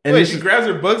 And wait, she grabs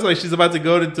her books like she's about to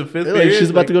go into fifth grade? She's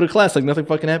about to go to class like nothing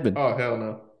fucking happened. Oh,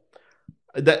 hell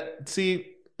no. See,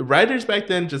 writers back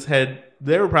then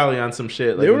they were probably on some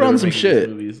shit. Like, they were on some shit.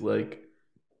 Movies, like,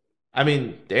 I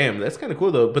mean, damn, that's kind of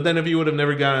cool though. But then if you would have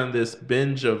never gone on this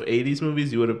binge of 80s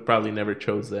movies, you would have probably never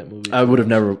chose that movie. I would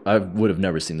have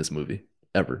never seen this movie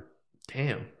ever.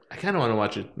 Damn. I kind of want to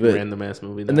watch a random ass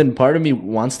movie now. And then part of me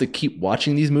wants to keep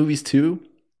watching these movies too,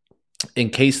 in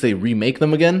case they remake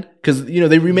them again. Because,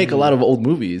 they remake a lot of old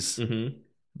movies. Mm-hmm.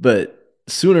 But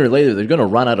sooner or later, they're going to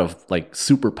run out of like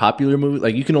super popular movies.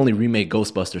 Like you can only remake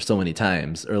Ghostbusters so many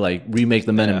times, or like remake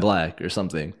The Men in Black or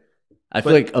something. I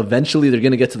feel like eventually they're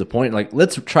going to get to the point, like,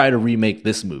 let's try to remake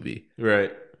this movie. Right.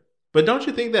 But don't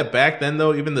you think that back then,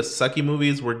 though, even the sucky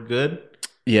movies were good?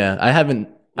 Yeah, I've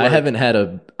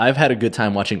had a good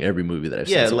time watching every movie that I've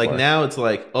seen so far. Now it's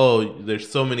like, oh, there's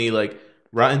so many, like,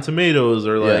 Rotten Tomatoes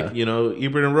or, like,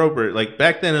 Ebert and Roper. Like,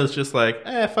 back then it was just like,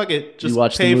 fuck it. Just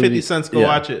pay 50 cents, go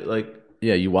watch it. Like,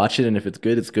 yeah, you watch it, and if it's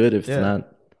good, it's good. If it's not...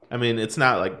 I mean, it's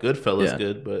not like Goodfellas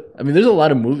good, but... I mean, there's a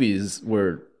lot of movies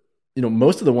where...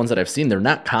 most of the ones that I've seen, they're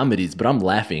not comedies, but I'm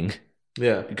laughing.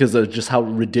 Yeah. Because of just how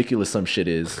ridiculous some shit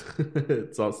is.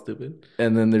 It's all stupid.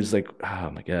 And then there's like,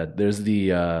 oh my God, there's the...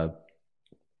 have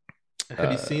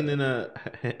you seen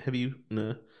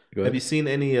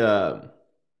any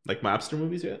like mobster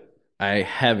movies yet? I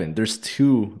haven't. There's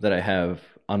two that I have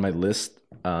on my list.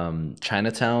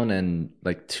 Chinatown and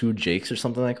like Two Jakes or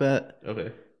something like that.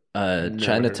 Okay.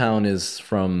 Chinatown is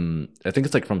from, I think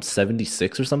it's like from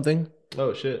 76 or something.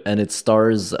 Oh shit! And it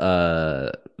stars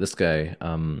this guy,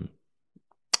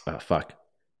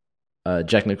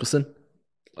 Jack Nicholson.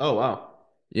 Oh wow!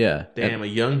 Yeah, damn, a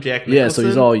young Jack Nicholson. Yeah, so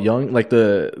he's all young. Like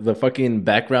the fucking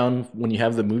background when you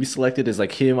have the movie selected is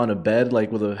like him on a bed,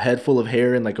 like with a head full of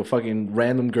hair and like a fucking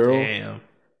random girl. Damn,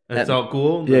 that's all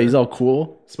cool. Yeah, he's all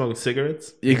cool. Smoking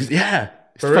cigarettes. Yeah.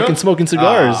 Fucking smoking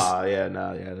cigars.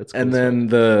 That's cool. And then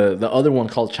the other one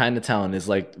called Chinatown is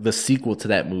like the sequel to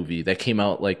that movie that came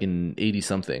out like in 80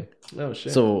 something. Oh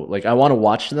shit. So like I want to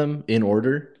watch them in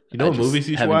order. You know what movies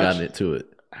you should watch? Haven't gotten to it.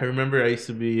 I remember I used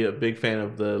to be a big fan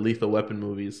of the Lethal Weapon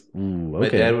movies. Ooh, okay. My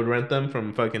dad would rent them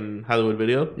from fucking Hollywood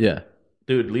Video. Yeah.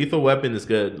 Dude, Lethal Weapon is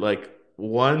good. Like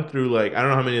 1 through like I don't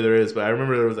know how many there is, but I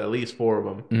remember there was at least 4 of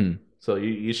them. Mm. So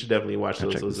you should definitely watch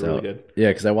those. Those are really good. Yeah,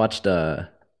 because I watched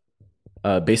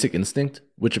Basic Instinct,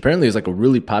 which apparently is like a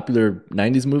really popular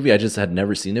 90s movie. I just had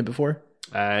never seen it before.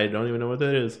 I don't even know what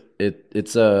that is.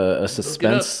 It's a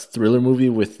suspense thriller movie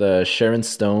with Sharon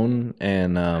Stone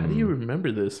and how do you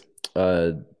remember this?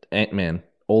 Ant-Man,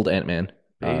 old Ant-Man.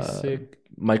 Basic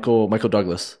Michael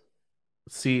Douglas.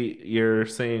 See, you're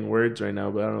saying words right now,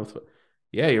 but I don't know if...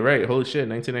 Yeah, you're right. Holy shit,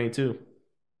 1992.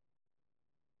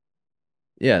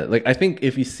 Yeah, like I think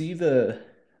if you see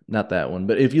not that one,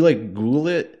 but if you like Google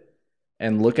it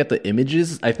and look at the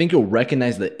images, I think you'll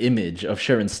recognize the image of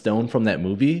Sharon Stone from that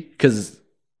movie, because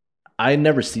I had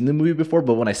never seen the movie before,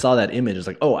 but when I saw that image, it's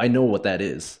like, oh, I know what that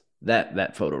is.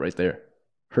 That photo right there.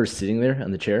 Her sitting there on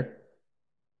the chair.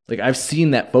 Like, I've seen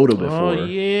that photo before. Oh,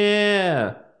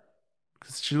 yeah.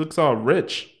 Because she looks all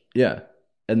rich. Yeah.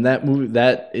 And that movie,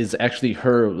 that is actually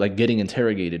her, like, getting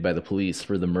interrogated by the police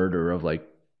for the murder of, like,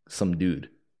 some dude.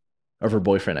 Of her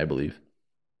boyfriend, I believe.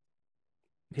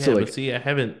 Yeah, so, like, but see,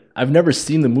 I've never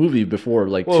seen the movie before,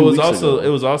 like, 2 weeks ago. It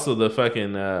was also the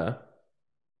fucking,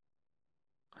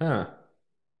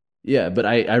 Yeah, but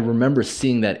I remember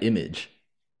seeing that image,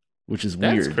 which is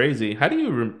weird. That's crazy. How do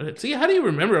you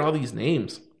remember all these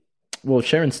names? Well,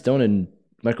 Sharon Stone and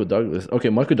Michael Douglas. Okay,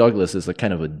 Michael Douglas is like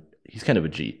he's kind of a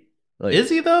G. Like, Is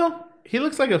he though? He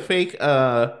looks like a fake.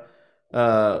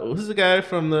 Who's the guy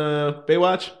from the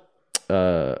Baywatch?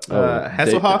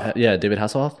 Hasselhoff. Yeah, David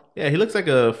Hasselhoff. Yeah, he looks like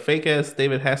a fake ass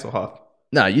David Hasselhoff.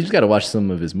 Nah, you just got to watch some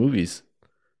of his movies.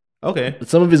 Okay,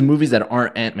 Some of his movies that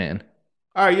aren't Ant-Man.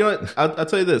 all right. You know what? I'll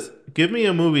tell you this. Give me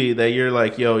a movie that you're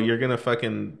like, yo, you're gonna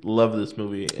fucking love this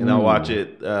movie, and I'll watch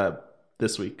it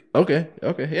this week. Okay,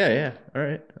 yeah. All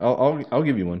right, I'll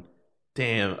give you one.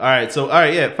 Damn. All right. So, all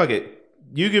right. Yeah. Fuck it.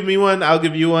 You give me one. I'll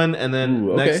give you one, and then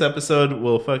Ooh, okay. next episode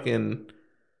we'll fucking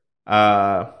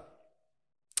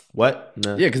what?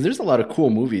 No. Yeah, because there's a lot of cool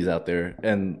movies out there,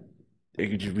 and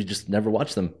we just never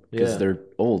watch them because they're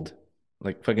old.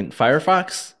 Like fucking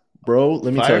Firefox, bro.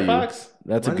 Let me tell you, that's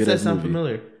Why a good does that ass sound movie.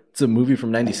 familiar? It's a movie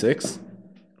from '96.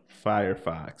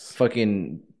 Firefox.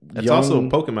 Fucking. That's also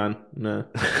Pokemon. No.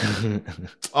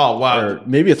 Oh wow. Or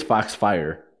maybe it's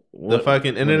Foxfire. The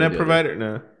fucking internet provider.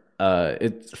 No.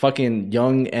 It's fucking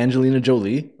young Angelina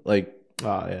Jolie. Like,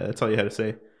 oh yeah, that's all you had to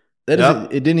say. That is,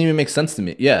 it didn't even make sense to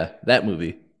me. Yeah, that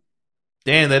movie.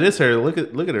 Damn, that is her. Look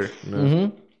at her. No.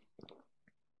 Mm-hmm.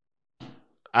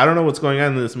 I don't know what's going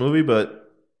on in this movie,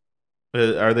 but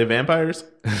are they vampires?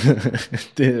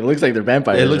 It looks like they're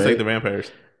vampires. It looks right? like they're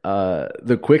vampires.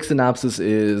 The quick synopsis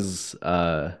is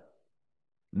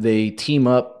they team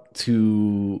up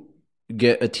to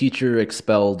get a teacher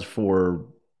expelled for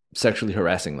sexually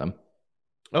harassing them.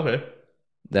 Okay.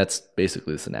 That's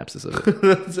basically the synopsis of it.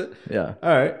 That's it? Yeah.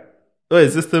 All right. Wait,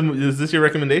 is this your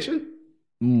recommendation?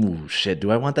 Ooh, shit. Do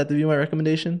I want that to be my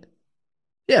recommendation?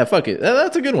 Yeah, fuck it.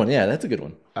 That's a good one. Yeah, that's a good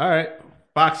one. All right.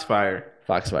 Foxfire.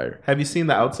 Foxfire. Have you seen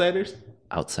The Outsiders?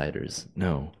 Outsiders.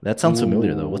 No. That sounds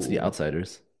familiar, though. What's The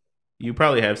Outsiders? You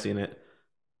probably have seen it.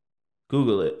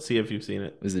 Google it. See if you've seen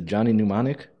it. Is it Johnny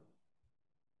Mnemonic?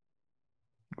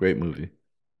 Great movie.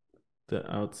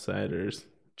 The Outsiders.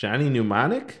 Johnny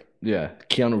Mnemonic? Yeah.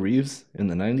 Keanu Reeves in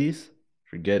the 90s?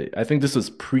 Forget it. I think this was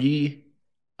pre-Matrix.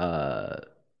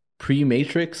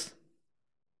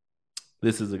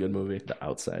 This is a good movie. The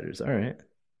Outsiders. All right.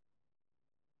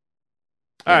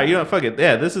 All right, you know what? Fuck it.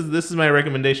 Yeah, this is my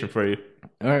recommendation for you.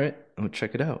 All right. I'm going to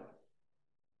check it out.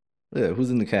 Yeah, who's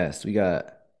in the cast? We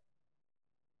got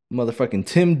motherfucking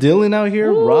Tim Dillon out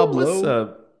here. Ooh, Rob what's Lowe.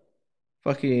 up?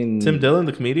 Fucking Tim Dillon,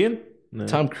 the comedian? No.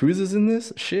 Tom Cruise is in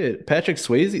this? Shit. Patrick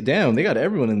Swayze? Damn, they got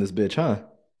everyone in this bitch, huh?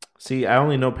 See, I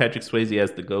only know Patrick Swayze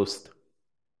as the ghost.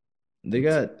 They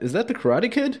got... Is that the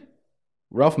Karate Kid?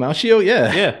 Ralph Macchio?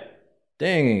 Yeah. Yeah.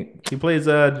 Dang. He plays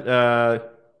I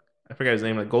forgot his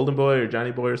name, like Golden Boy or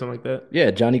Johnny Boy or something like that.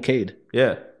 Yeah, Johnny Cade.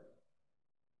 Yeah.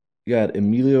 You got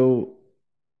Emilio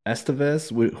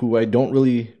Estevez, who I don't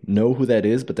really know who that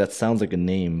is, but that sounds like a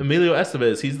name. Emilio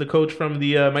Estevez, he's the coach from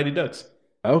the Mighty Ducks.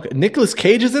 Okay. Nicolas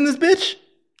Cage is in this bitch?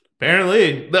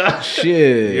 Apparently.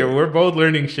 Shit. Yeah, we're both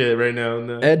learning shit right now.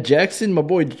 No. Ed Jackson, my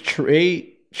boy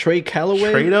Trey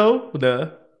Calloway. Trado?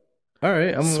 No. All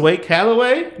right. Sway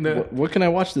Calloway? No. What can I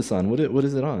watch this on? What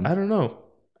is it on? I don't know.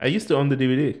 I used to own the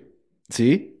DVD.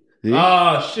 See?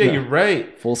 Oh shit, you're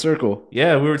right. Full circle.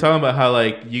 Yeah, we were talking about how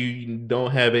like you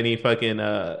don't have any fucking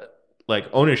like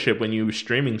ownership when you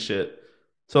streaming shit.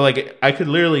 So like I could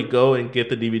literally go and get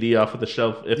the DVD off of the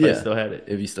shelf if I still had it.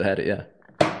 If you still had it, yeah.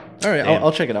 All right,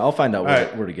 I'll check it out. I'll find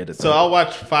out where to get it. So I'll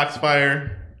watch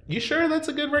Foxfire. You sure that's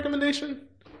a good recommendation?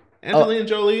 Angelina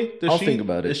Jolie. I'll think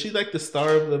about it. Is she like the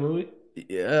star of the movie?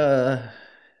 Yeah.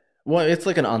 Well, it's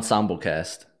like an ensemble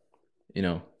cast, you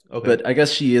know. Okay. But I guess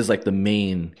she is like the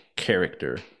main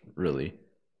character, really.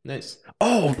 Nice.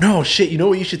 Oh no, shit! You know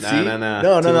what you should see? No.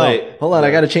 No. Late. Hold on,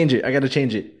 I gotta change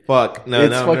it. Fuck. No,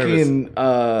 it's no. Fucking.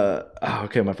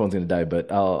 Okay, my phone's gonna die, but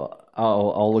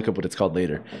I'll look up what it's called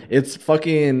later. It's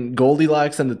fucking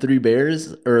Goldilocks and the Three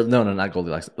Bears, or no, not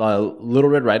Goldilocks. Little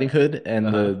Red Riding Hood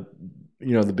and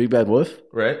the Big Bad Wolf.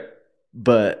 Right.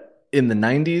 But in the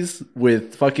 90s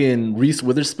with fucking Reese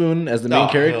Witherspoon as the main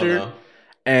character,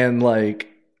 and like,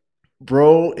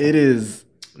 bro, it is.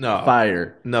 No.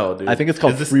 Fire. No, dude. I think it's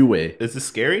called Freeway. Is this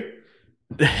scary?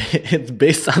 It's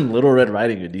based on Little Red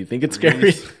Riding Hood. Do you think it's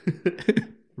scary?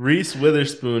 Reese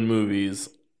Witherspoon movies.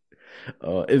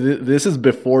 This is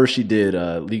before she did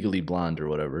Legally Blonde or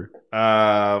whatever.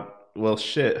 Well,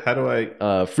 shit. How do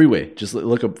I... Freeway. Just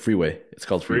look up Freeway. It's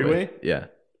called Freeway. Yeah.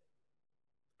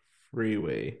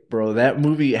 Freeway. Bro, that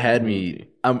movie had me...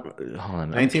 hold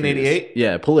on. 1988?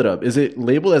 Yeah, pull it up. Is it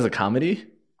labeled as a comedy?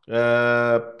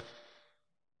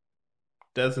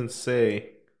 Doesn't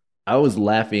say. I was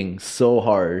laughing so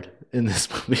hard in this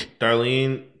movie.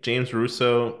 Darlene, James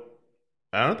Russo.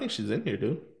 I don't think she's in here,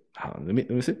 dude. Let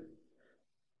me see. It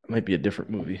might be a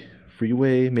different movie.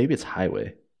 Freeway. Maybe it's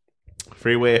Highway.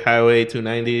 Freeway, Highway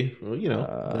 290. Well, you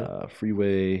know,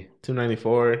 Freeway,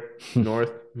 294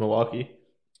 North Milwaukee.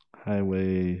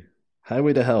 Highway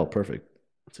to Hell. Perfect.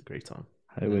 That's a great song.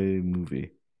 Highway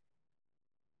movie.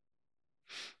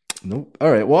 Nope.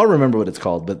 All right. Well, I'll remember what it's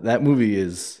called, but that movie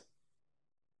is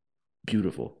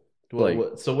beautiful.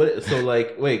 Well, so what? So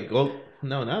like, wait, go.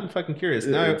 No, now I'm fucking curious.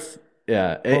 Now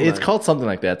it's called something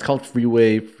like that. It's called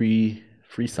Freeway, free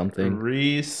something.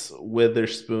 Reese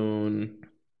Witherspoon.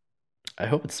 I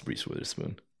hope it's Reese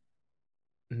Witherspoon.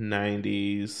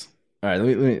 90s. All right,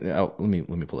 let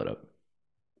me pull it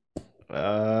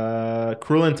up.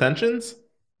 Cruel Intentions?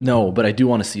 No, but I do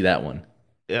want to see that one.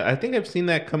 Yeah, I think I've seen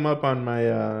that come up on my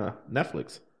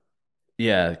Netflix.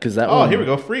 Yeah, because that one. Oh, here we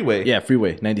go. Freeway. Yeah,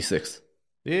 Freeway, 96.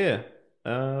 Yeah.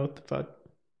 What the fuck?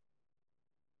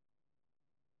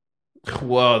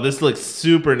 Whoa, this looks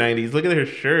super 90s. Look at her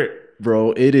shirt.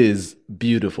 Bro, it is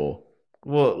beautiful.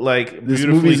 Well, like, this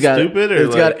beautifully movie's got, stupid? Or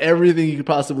it's got everything you could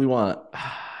possibly want.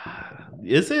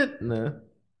 Is it? No.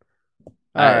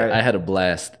 I had a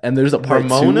blast. And there's a part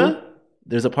Ramona? 2.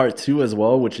 There's a part 2 as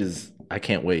well, which is, I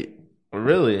can't wait.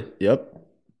 Really? Yep.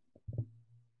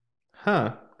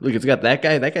 Huh. Look, it's got that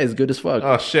guy. That guy's good as fuck.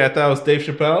 Oh, shit. I thought it was Dave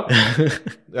Chappelle.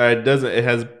 It doesn't. It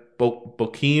has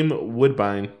Bokeem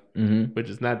Woodbine, which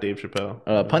is not Dave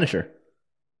Chappelle. Punisher.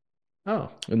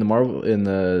 Oh. In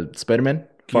the Spider-Man?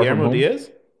 Guillermo Diaz?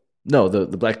 No, the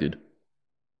black dude.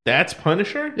 That's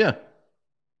Punisher? Yeah.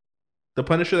 The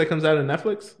Punisher that comes out on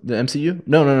Netflix? The MCU?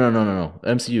 No.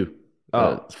 MCU.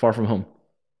 It's Far From Home.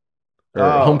 Or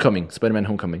Homecoming. Spider-Man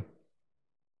Homecoming.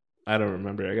 I don't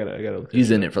remember. I gotta.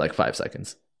 He's in it for like 5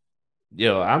 seconds.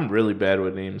 Yo, I'm really bad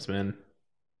with names, man.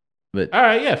 But all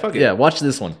right, yeah, fuck it. Yeah, watch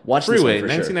this one. Watch Freeway, this one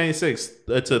for 1996.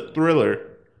 Sure. It's a thriller.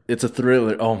 It's a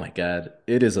thriller. Oh my god,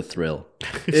 it is a thrill.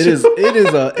 It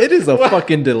is a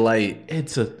fucking delight.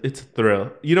 It's a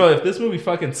thrill. You know, if this movie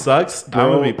fucking sucks, bro,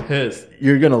 I'm gonna be pissed.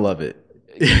 You're gonna love it.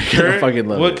 You're gonna fucking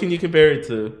love it. What can you compare it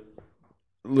to?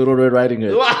 Little Red Riding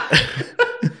Hood.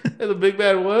 And the big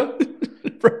bad one.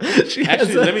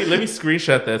 Actually, let me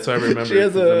screenshot that so I remember. She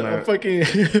has a fucking,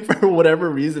 for whatever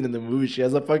reason in the movie, she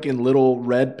has a fucking little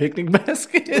red picnic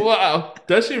basket. Wow,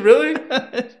 does she really?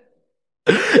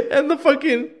 And the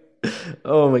fucking,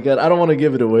 oh my god, I don't want to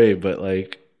give it away, but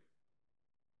like,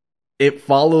 it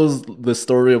follows the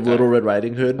story of Little Red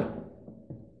Riding Hood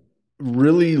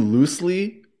really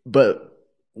loosely, but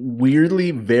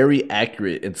weirdly very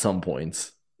accurate at some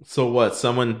points. So what?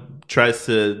 Someone tries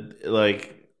to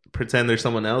like pretend there's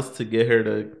someone else to get her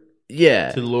to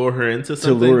to lure her into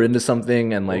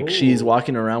something, and like she's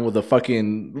walking around with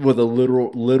a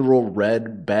literal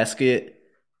red basket,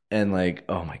 and like,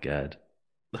 oh my god.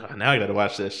 Now I gotta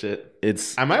watch that shit.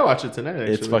 I might watch it tonight,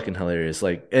 actually. It's fucking hilarious.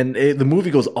 Like, and the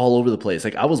movie goes all over the place.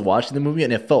 Like, I was watching the movie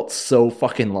and it felt so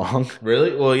fucking long.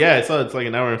 Really? Well, yeah, I saw it's like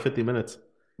an hour and 50 minutes.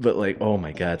 But like, oh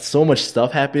my god, so much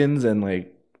stuff happens, and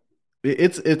like,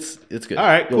 it's good. All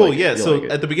right, cool. Yeah. So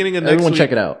at the beginning of next week, everyone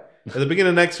check it out. At the beginning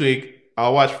of next week,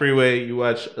 I'll watch Freeway. You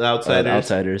watch The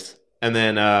Outsiders. And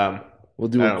then we'll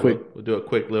do a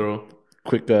quick little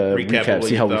recap.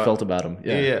 See how we felt about them.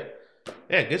 Yeah.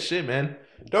 Good shit, man.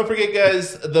 Don't forget,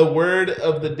 guys. The word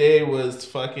of the day was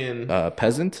fucking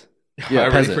peasant. Yeah, I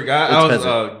already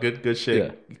forgot. Good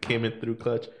shit. Yeah. Came in through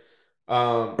clutch.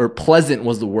 Or pleasant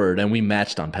was the word, and we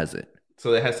matched on peasant.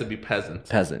 So it has to be peasant.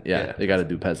 Peasant, yeah. They got to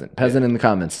do peasant. Peasant in the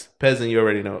comments. Peasant, you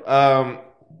already know.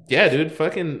 Yeah, dude.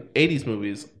 Fucking 80s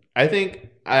movies. I think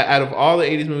out of all the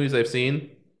 80s movies I've seen,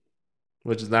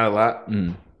 which is not a lot,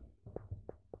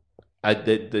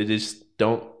 they just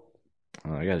don't.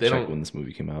 Oh, I gotta check when this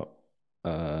movie came out.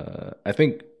 I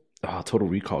think Total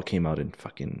Recall came out in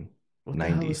fucking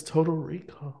 90s. Total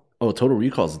Recall. Oh, Total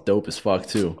Recall is dope as fuck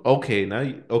too. Okay,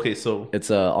 so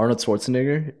it's Arnold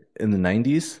Schwarzenegger in the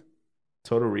 90s.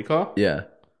 Total Recall? Yeah.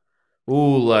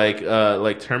 Ooh,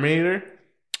 like Terminator?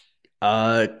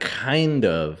 Kind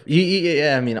of.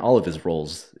 Yeah, I mean, all of his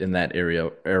roles in that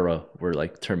era were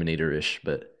like Terminator-ish,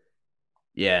 but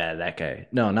yeah, that guy.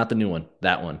 No, not the new one.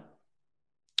 That one.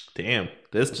 Damn,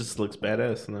 this just looks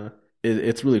badass. Nah.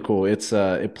 It's really cool. It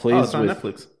plays it's on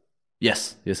Netflix.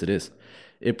 Yes, it is.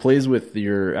 It plays with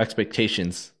your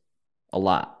expectations a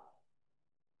lot.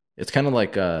 It's kind of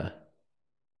like I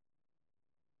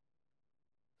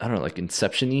don't know, like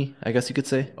Inception-y, I guess you could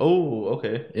say. Oh,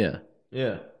 okay.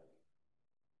 Yeah.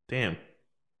 Damn.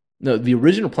 No, the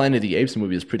original Planet of the Apes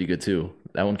movie is pretty good too.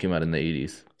 That one came out in the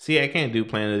 80s. See, I can't do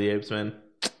Planet of the Apes, man.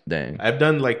 Dang. I've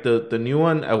done like the new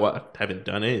one. I haven't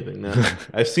done anything now.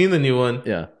 I've seen the new one.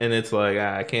 Yeah. And it's like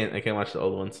I can't watch the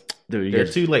old ones. Dude, they're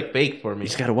too like fake for me. You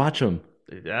just gotta watch them.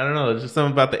 I don't know. It's just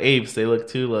something about the apes. They look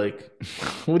too like.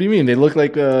 What do you mean? They look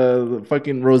like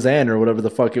fucking Roseanne or whatever the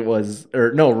fuck it was.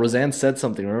 Or no, Roseanne said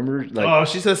something. Remember? Like, oh,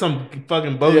 she said some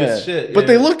fucking bogus shit. But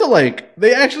they looked alike.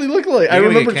 They actually looked alike. I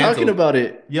remember talking about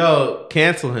it. Yo,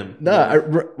 cancel him. Nah, I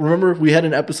remember we had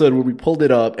an episode where we pulled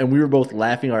it up and we were both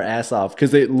laughing our ass off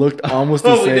because they looked almost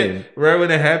the same. Right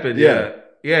when it happened. Yeah.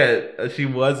 She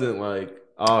wasn't like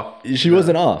off. She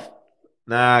wasn't off.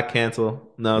 Nah,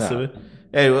 cancel. No, nah.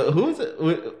 Hey, who is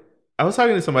it? I was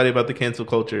talking to somebody about the cancel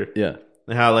culture. Yeah.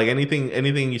 And how like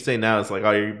anything you say now, it's like,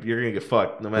 oh, you're gonna get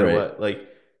fucked no matter what. Like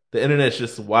the internet's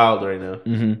just wild right now.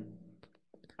 Mm-hmm.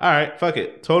 All right, fuck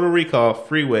it. Total Recall,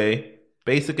 Freeway,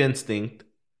 Basic Instinct.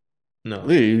 No,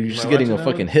 you're just getting a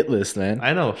fucking hit list, man.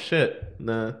 I know, shit.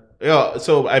 Nah. Yo,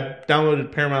 so I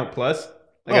downloaded Paramount Plus.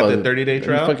 I got the 30-day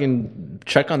trial. Fucking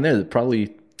check on there.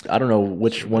 Probably. I don't know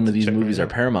which one of these movies are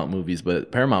Paramount movies,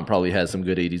 but Paramount probably has some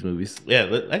good 80s movies. Yeah,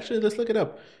 let's look it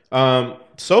up.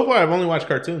 So far, I've only watched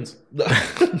cartoons.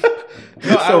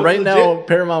 So right now,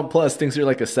 Paramount Plus thinks you're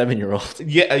like a 7-year-old.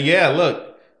 Yeah,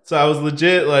 look. So I was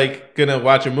legit like gonna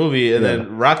watch a movie, and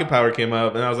then Rocket Power came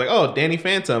up, and I was like, oh, Danny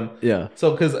Phantom. Yeah. So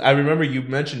because I remember you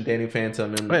mentioned Danny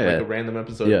Phantom in like a random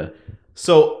episode. Yeah.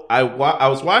 So I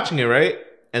was watching it, right?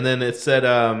 And then it said...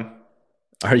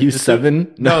 Are you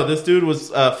 7? No, this dude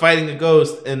was fighting a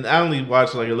ghost, and I only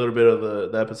watched like a little bit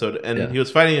of the episode, and he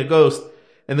was fighting a ghost,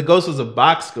 and the ghost was a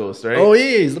box ghost, right? Oh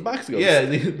yeah, he's the box ghost. Yeah,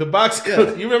 the box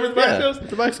ghost. You remember the box ghost?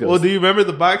 The box ghost. Well, do you remember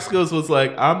the box ghost was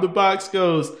like, I'm the box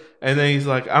ghost, and then he's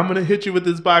like, I'm gonna hit you with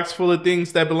this box full of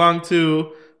things that belong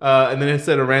to, and then it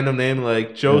said a random name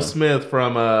like Joe Smith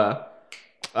from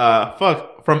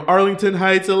from Arlington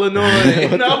Heights, Illinois,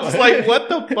 and I was like, what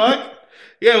the fuck?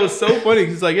 Yeah, it was so funny.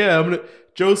 He's like, yeah, I'm gonna.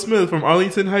 Joe Smith from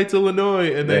Arlington Heights,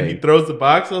 Illinois, and then he throws the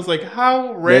box. I was like,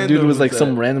 how random. That dude was like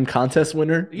some random contest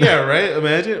winner. Yeah, right?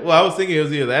 Imagine. Well, I was thinking it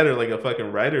was either that or like a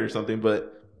fucking writer or something,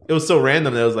 but it was so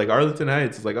random that it was like Arlington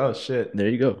Heights. It's like, oh shit. There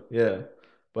you go. Yeah.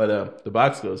 But the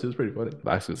box ghost, it was pretty funny.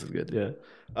 Box ghost is good.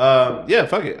 Yeah. Yeah,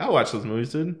 fuck it. I'll watch those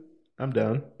movies, dude. I'm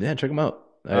down. Yeah, check them out.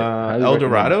 El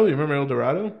Dorado. You remember El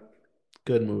Dorado?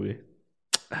 Good movie.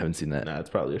 I haven't seen that. Nah, it's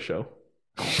probably a show.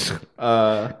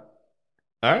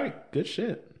 All right, good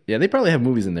shit. Yeah, they probably have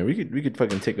movies in there. We could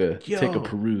fucking take a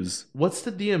peruse. What's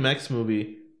the DMX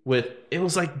movie with? It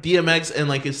was like DMX and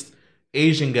like his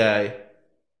Asian guy.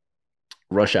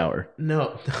 Rush Hour.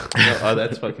 No. Oh,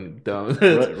 that's fucking dumb.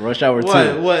 Rush Hour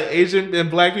 2. What? Asian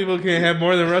and black people can't have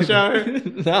more than Rush Hour?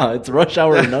 No, it's Rush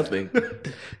Hour or nothing.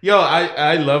 Yo,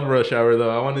 I love Rush Hour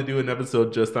though. I want to do an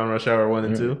episode just on Rush Hour 1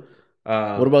 and 2.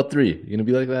 What about 3? You gonna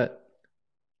be like that?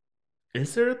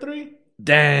 Is there a 3?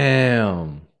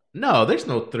 Damn. No, there's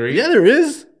no 3. Yeah, there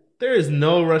is. There is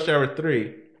no Rush Hour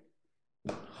 3.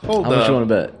 Hold up. How much you want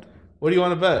to bet? What do you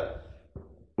want to bet?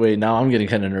 Wait, now I'm getting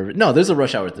kind of nervous. No, there's a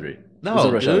Rush Hour 3. No,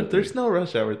 there's no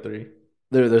Rush Hour 3.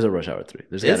 There's a Rush Hour 3.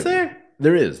 Is there?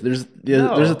 There is. There's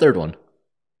a third one.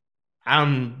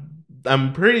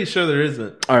 I'm pretty sure there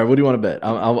isn't. All right, what do you want to bet?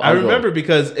 I remember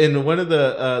because in one of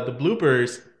the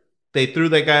bloopers, they threw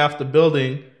that guy off the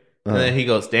building, and then he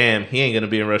goes, "Damn, he ain't gonna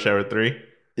be in Rush Hour 3."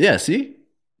 Yeah, see?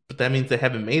 But that means they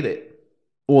haven't made it.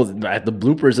 Well, the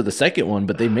bloopers are the second one,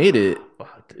 but they made it.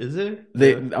 Fuck, is there?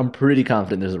 I'm pretty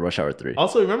confident there's a Rush Hour 3.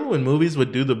 Also, remember when movies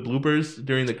would do the bloopers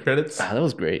during the credits? That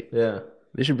was great. Yeah.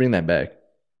 They should bring that back.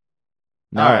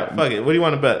 All right, fuck it. What do you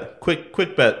want to bet?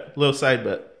 Quick bet. Little side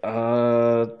bet.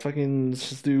 Fucking let's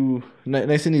just do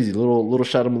nice and easy. Little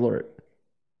shot of Malort.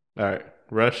 All right.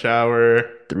 Rush Hour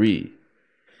 3.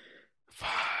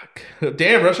 Fuck.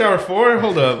 Damn, Rush Hour 4?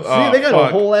 Hold up. See, they got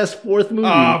a whole ass fourth movie.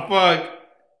 Oh, fuck.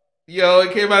 Yo,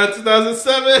 it came out in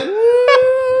 2007.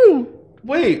 Woo!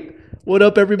 Wait. What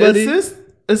up, everybody? Is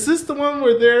this the one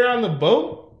where they're on the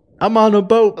boat? I'm on a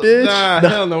boat, bitch. Nah,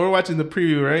 hell no. We're watching the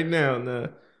preview right now.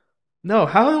 No,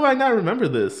 how do I not remember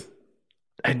this?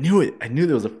 I knew it. I knew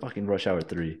there was a fucking Rush Hour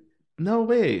 3. No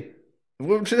way.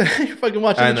 You're fucking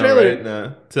watching the trailer. Right?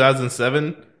 No.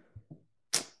 2007?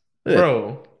 Yeah.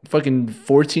 Bro. Fucking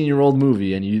 14-year-old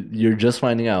movie, and you're just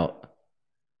finding out.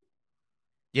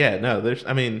 Yeah, no,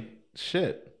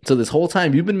 shit. So this whole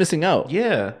time, you've been missing out.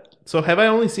 Yeah. So have I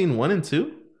only seen 1 and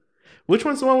 2? Which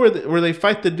one's the one where they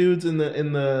fight the dudes in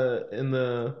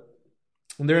the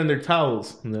when they're in their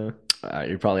towels? No.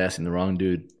 You're probably asking the wrong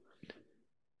dude.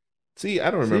 See,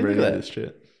 I don't remember any of this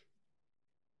shit.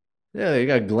 Yeah, you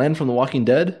got Glenn from The Walking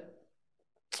Dead.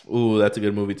 Ooh, that's a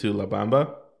good movie too, La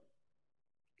Bamba.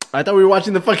 I thought we were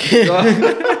watching the fucking...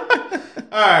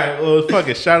 All right, well, fuck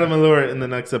it. Shot of Malort in the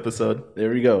next episode. There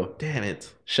we go. Damn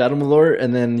it. Shot of Malort,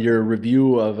 and then your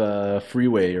review of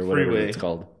Freeway or whatever it's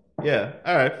called. Yeah.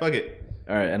 All right, fuck it.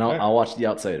 All right, and I'll watch The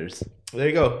Outsiders. There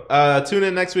you go. Tune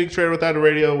in next week, Trader Without a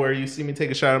Radio, where you see me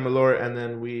take a shot at Malort, and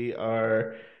then we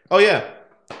are. Oh yeah,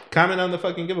 comment on the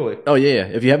fucking giveaway. Oh yeah.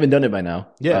 If you haven't done it by now,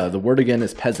 yeah. The word again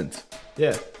is peasant.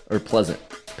 Yeah. Or pleasant.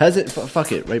 Peasant.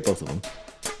 Fuck it. Write both of them.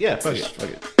 Yeah. Fuck it. Fuck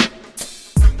it.